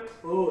will say,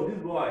 oh, this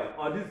boy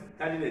or this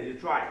candidate, you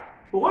try.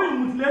 But when you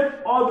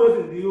mutilate all those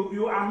things,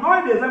 you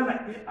annoy the examiner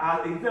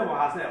himself or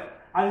herself.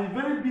 And it's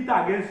very bitter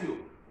against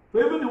you. So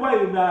even the way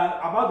you are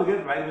about to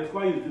get right, they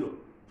score you 0.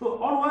 So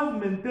always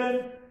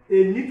maintain a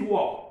neat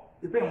work,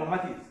 depending on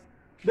mathematics.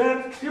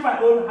 Then if I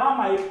know how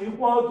my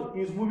equal to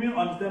is moving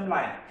on the same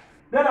line,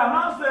 then I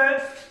now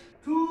say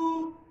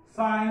 2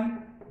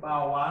 sine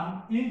by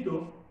 1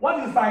 into, what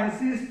is sine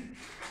 60?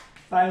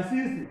 Sine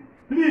 60.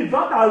 Please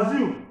don't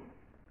assume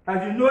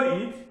that you know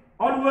it.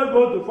 Always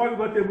go to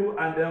 4-figure table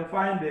and then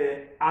find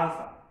the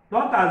answer.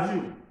 Don't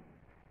assume.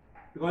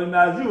 Because you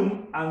may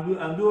assume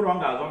and do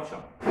wrong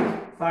assumption.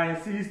 Sine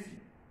 60.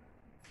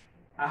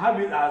 I have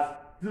it as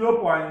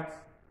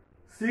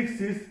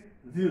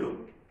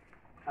 0.660.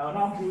 I will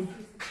now put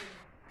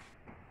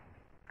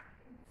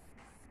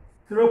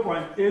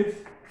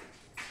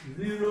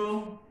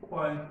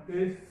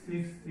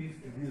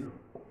 0.8660.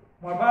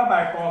 Multiplied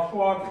by cos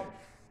 40.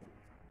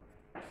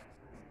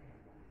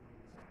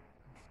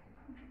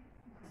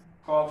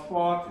 Cos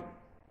 40.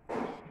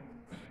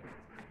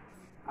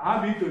 I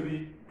have it to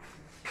be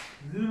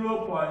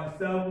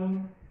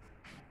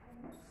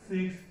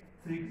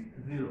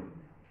 0.7660.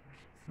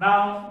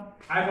 Now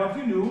I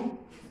continue.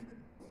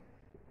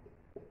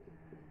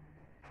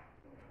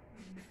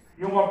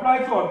 You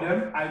multiply 2 of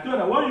them. I told you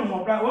that when you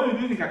multiply, when you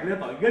do the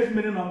calculator, you get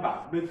many numbers.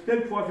 But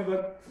take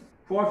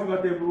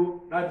 4-figure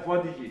table, that's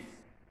 4 digits.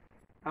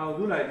 I'll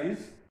do like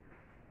this.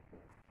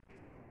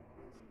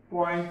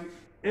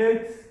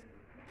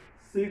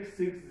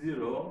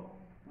 0.8660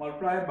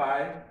 multiplied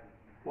by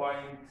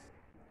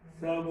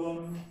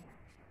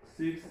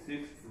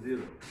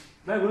 0.7660.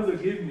 That's going to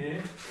give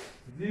me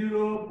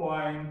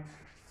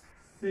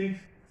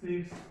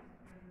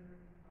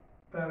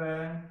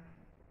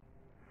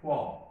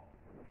 0.6634.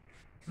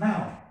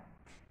 Now,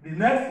 the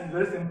next is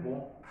very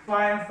simple.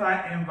 Find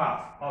sine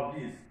inverse of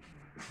this.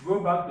 Go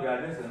back to your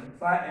lesson.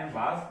 Sine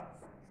inverse.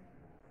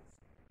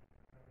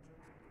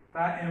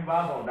 Sine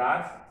inverse of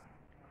that.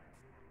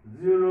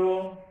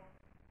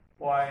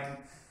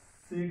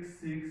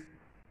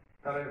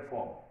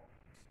 0.6634.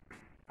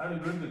 That is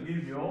going to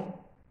give you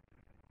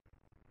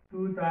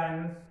 2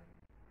 times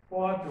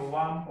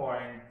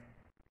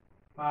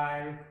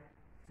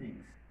 41.56.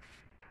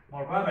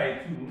 Multiplied by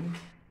 2.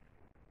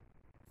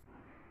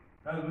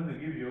 That is going to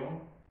give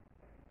you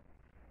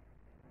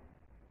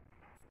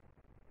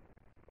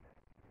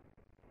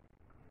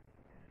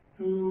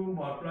 2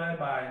 multiplied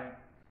by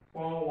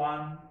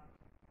 41.56.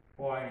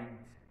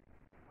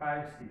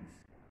 That's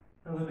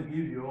going to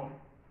give you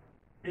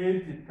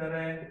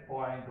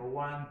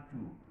 83.12.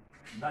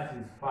 That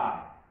is 5.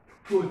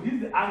 So this is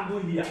the angle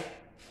here.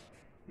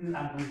 This is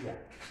angle here.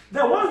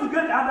 Then once you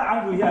get the other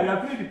angle here, you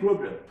have finished the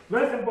problem.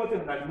 Very simple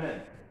thing that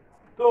means.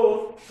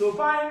 So to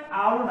find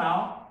R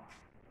now,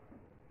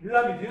 these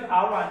are between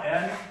R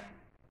and N.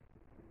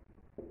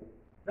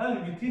 That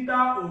will be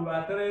theta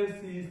over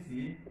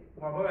 360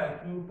 divided by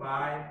 2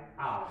 pi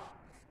R.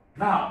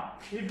 Now,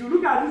 if you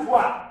look at this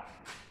one,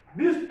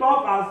 this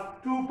top has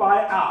 2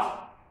 pi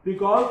R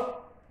because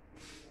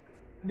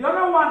the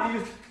other one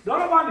is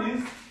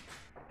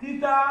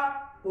theta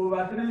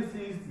over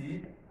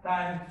 360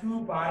 times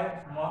 2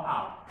 pi small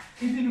r.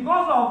 It is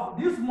because of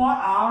this small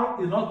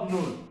r is not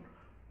known,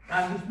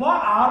 and the small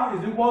r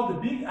is equal to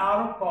big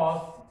R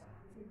cos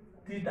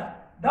theta.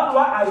 That's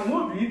why I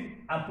remove it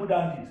and put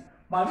down this.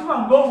 But if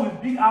I'm going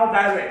with big R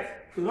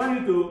direct, so you don't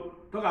need to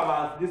talk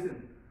about this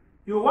thing.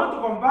 You want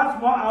to convert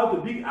small r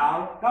to big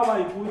R, that's why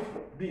you put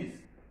this.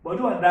 But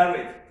do it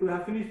direct, so we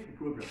have finished the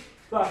problem.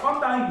 So I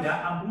come down here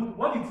and put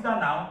what is theta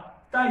now?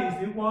 Theta is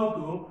equal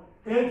to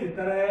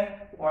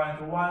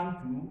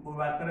 83.12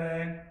 over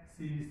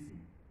 360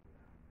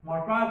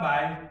 multiplied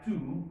by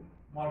 2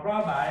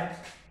 multiplied by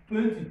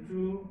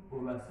 22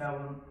 over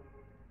 7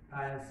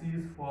 times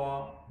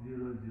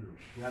 6400.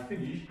 We have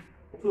finished.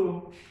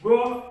 So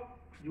go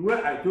the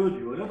way I told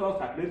you. Let us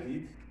calculate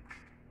it.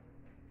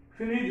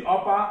 Finish the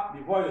upper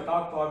before you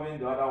start solving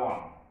the other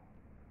one.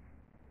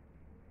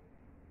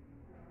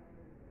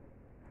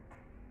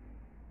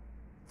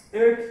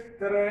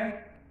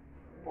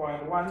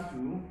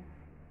 .12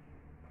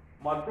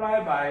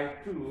 multiplied by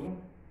 2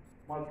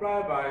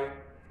 multiplied by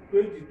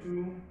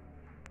 22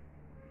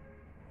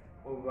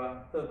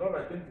 over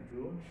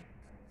 22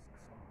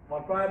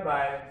 multiplied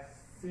by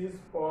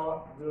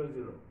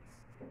 6400.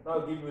 Now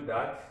give you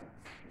that.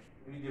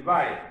 We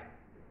divide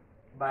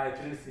by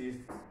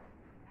 360.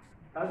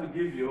 That will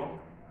give you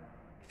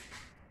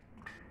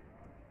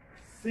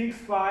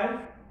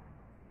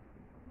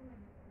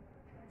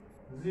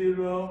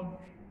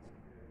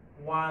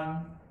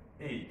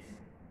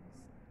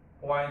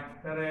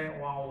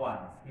 65018.311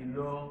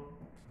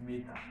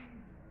 kilometer.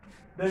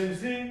 Then you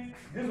see,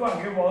 this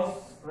one gave us,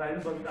 right,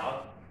 this one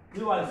out.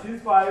 This one is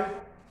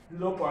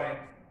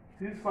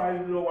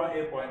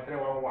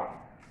 650.65018.311.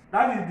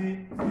 That is the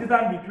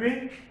distance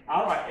between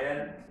R and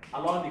N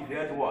along the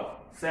great what?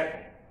 Circle.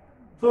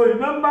 So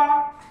remember,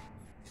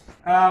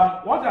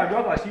 what I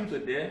just achieved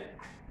today,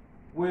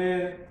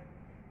 we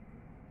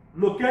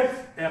locate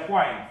a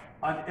point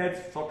on the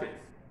Earth's surface.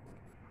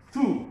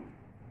 2,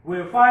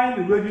 we find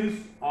the radius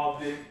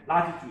of the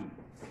latitude.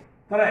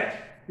 3,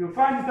 you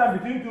find the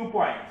distance between 2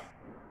 points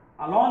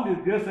along the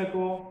great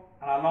circle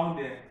and along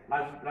the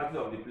latitude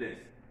of the place.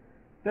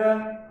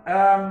 Then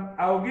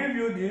I will give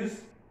you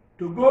this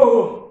to go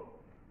home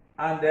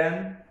and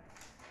then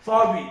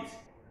solve it.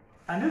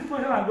 And this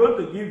question I'm going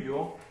to give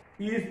you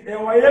is a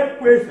YF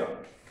question,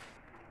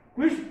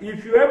 which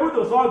if you're able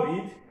to solve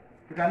it,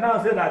 you can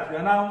now say that you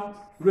are now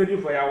ready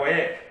for your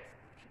YF.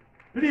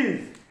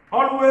 Please,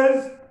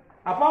 always,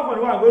 apart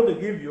from what I'm going to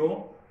give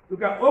you, you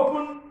can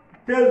open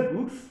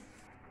textbooks,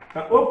 you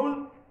can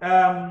open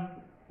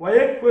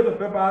YF question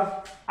papers,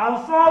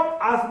 and solve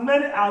as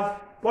many as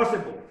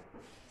possible.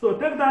 So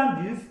take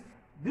down this.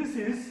 This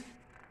is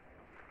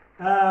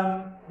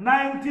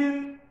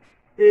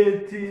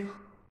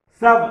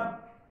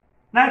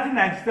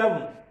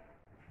 1997,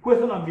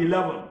 question number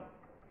 11.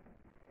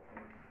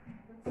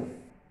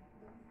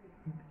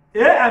 A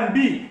and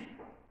B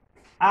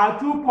are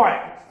 2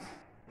 points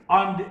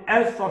on the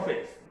Earth's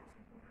surface.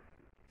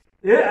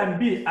 A and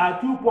B are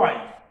 2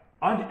 points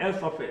on the Earth's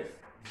surface.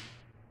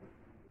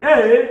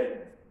 A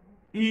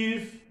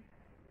is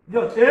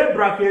just A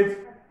bracket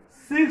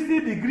 60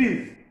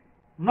 degrees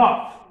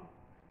north,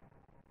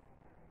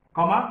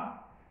 comma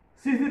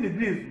 60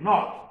 degrees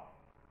north,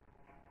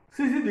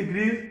 60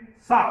 degrees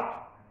south.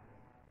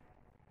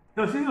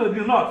 No, 60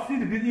 degrees north,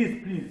 60 degrees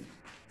east, please.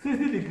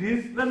 60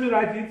 degrees, let me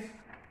write it.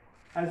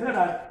 I said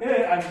that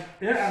A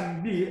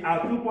and B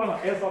are 2 points on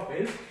Earth's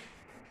surface.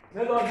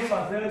 Let us give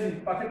ourselves the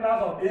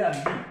particulars of A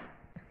and B.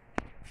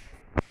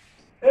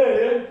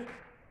 A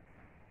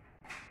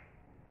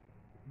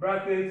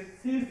bracket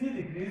 60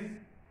 degrees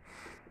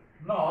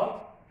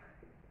north,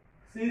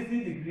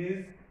 60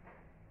 degrees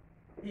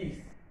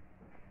east.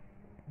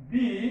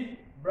 B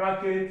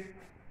bracket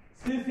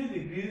 60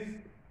 degrees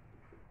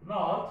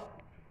north,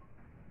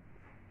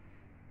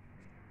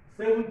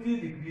 70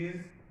 degrees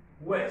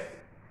west.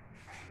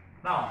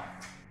 Now,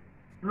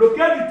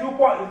 locate the 2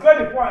 points, locate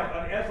the point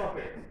on the Earth's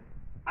surface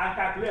and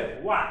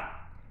calculate 1.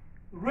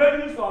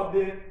 Radius of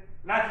the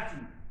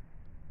latitude.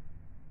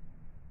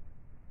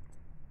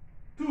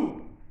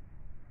 2.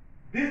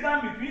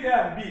 Distance between A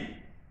and B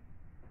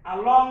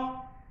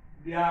along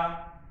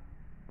their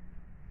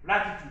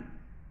latitude.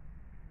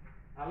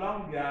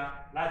 Along their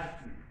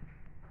latitude.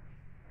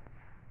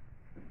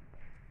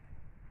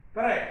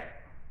 3.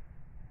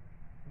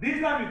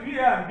 Distance between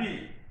A and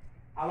B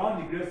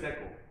along the gray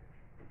circle.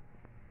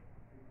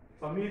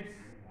 Submit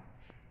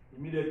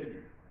immediately.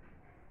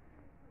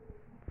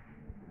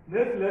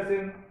 Next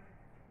lesson,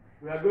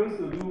 we are going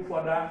to do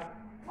further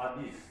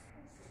on this.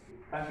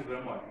 Thank you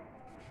very much.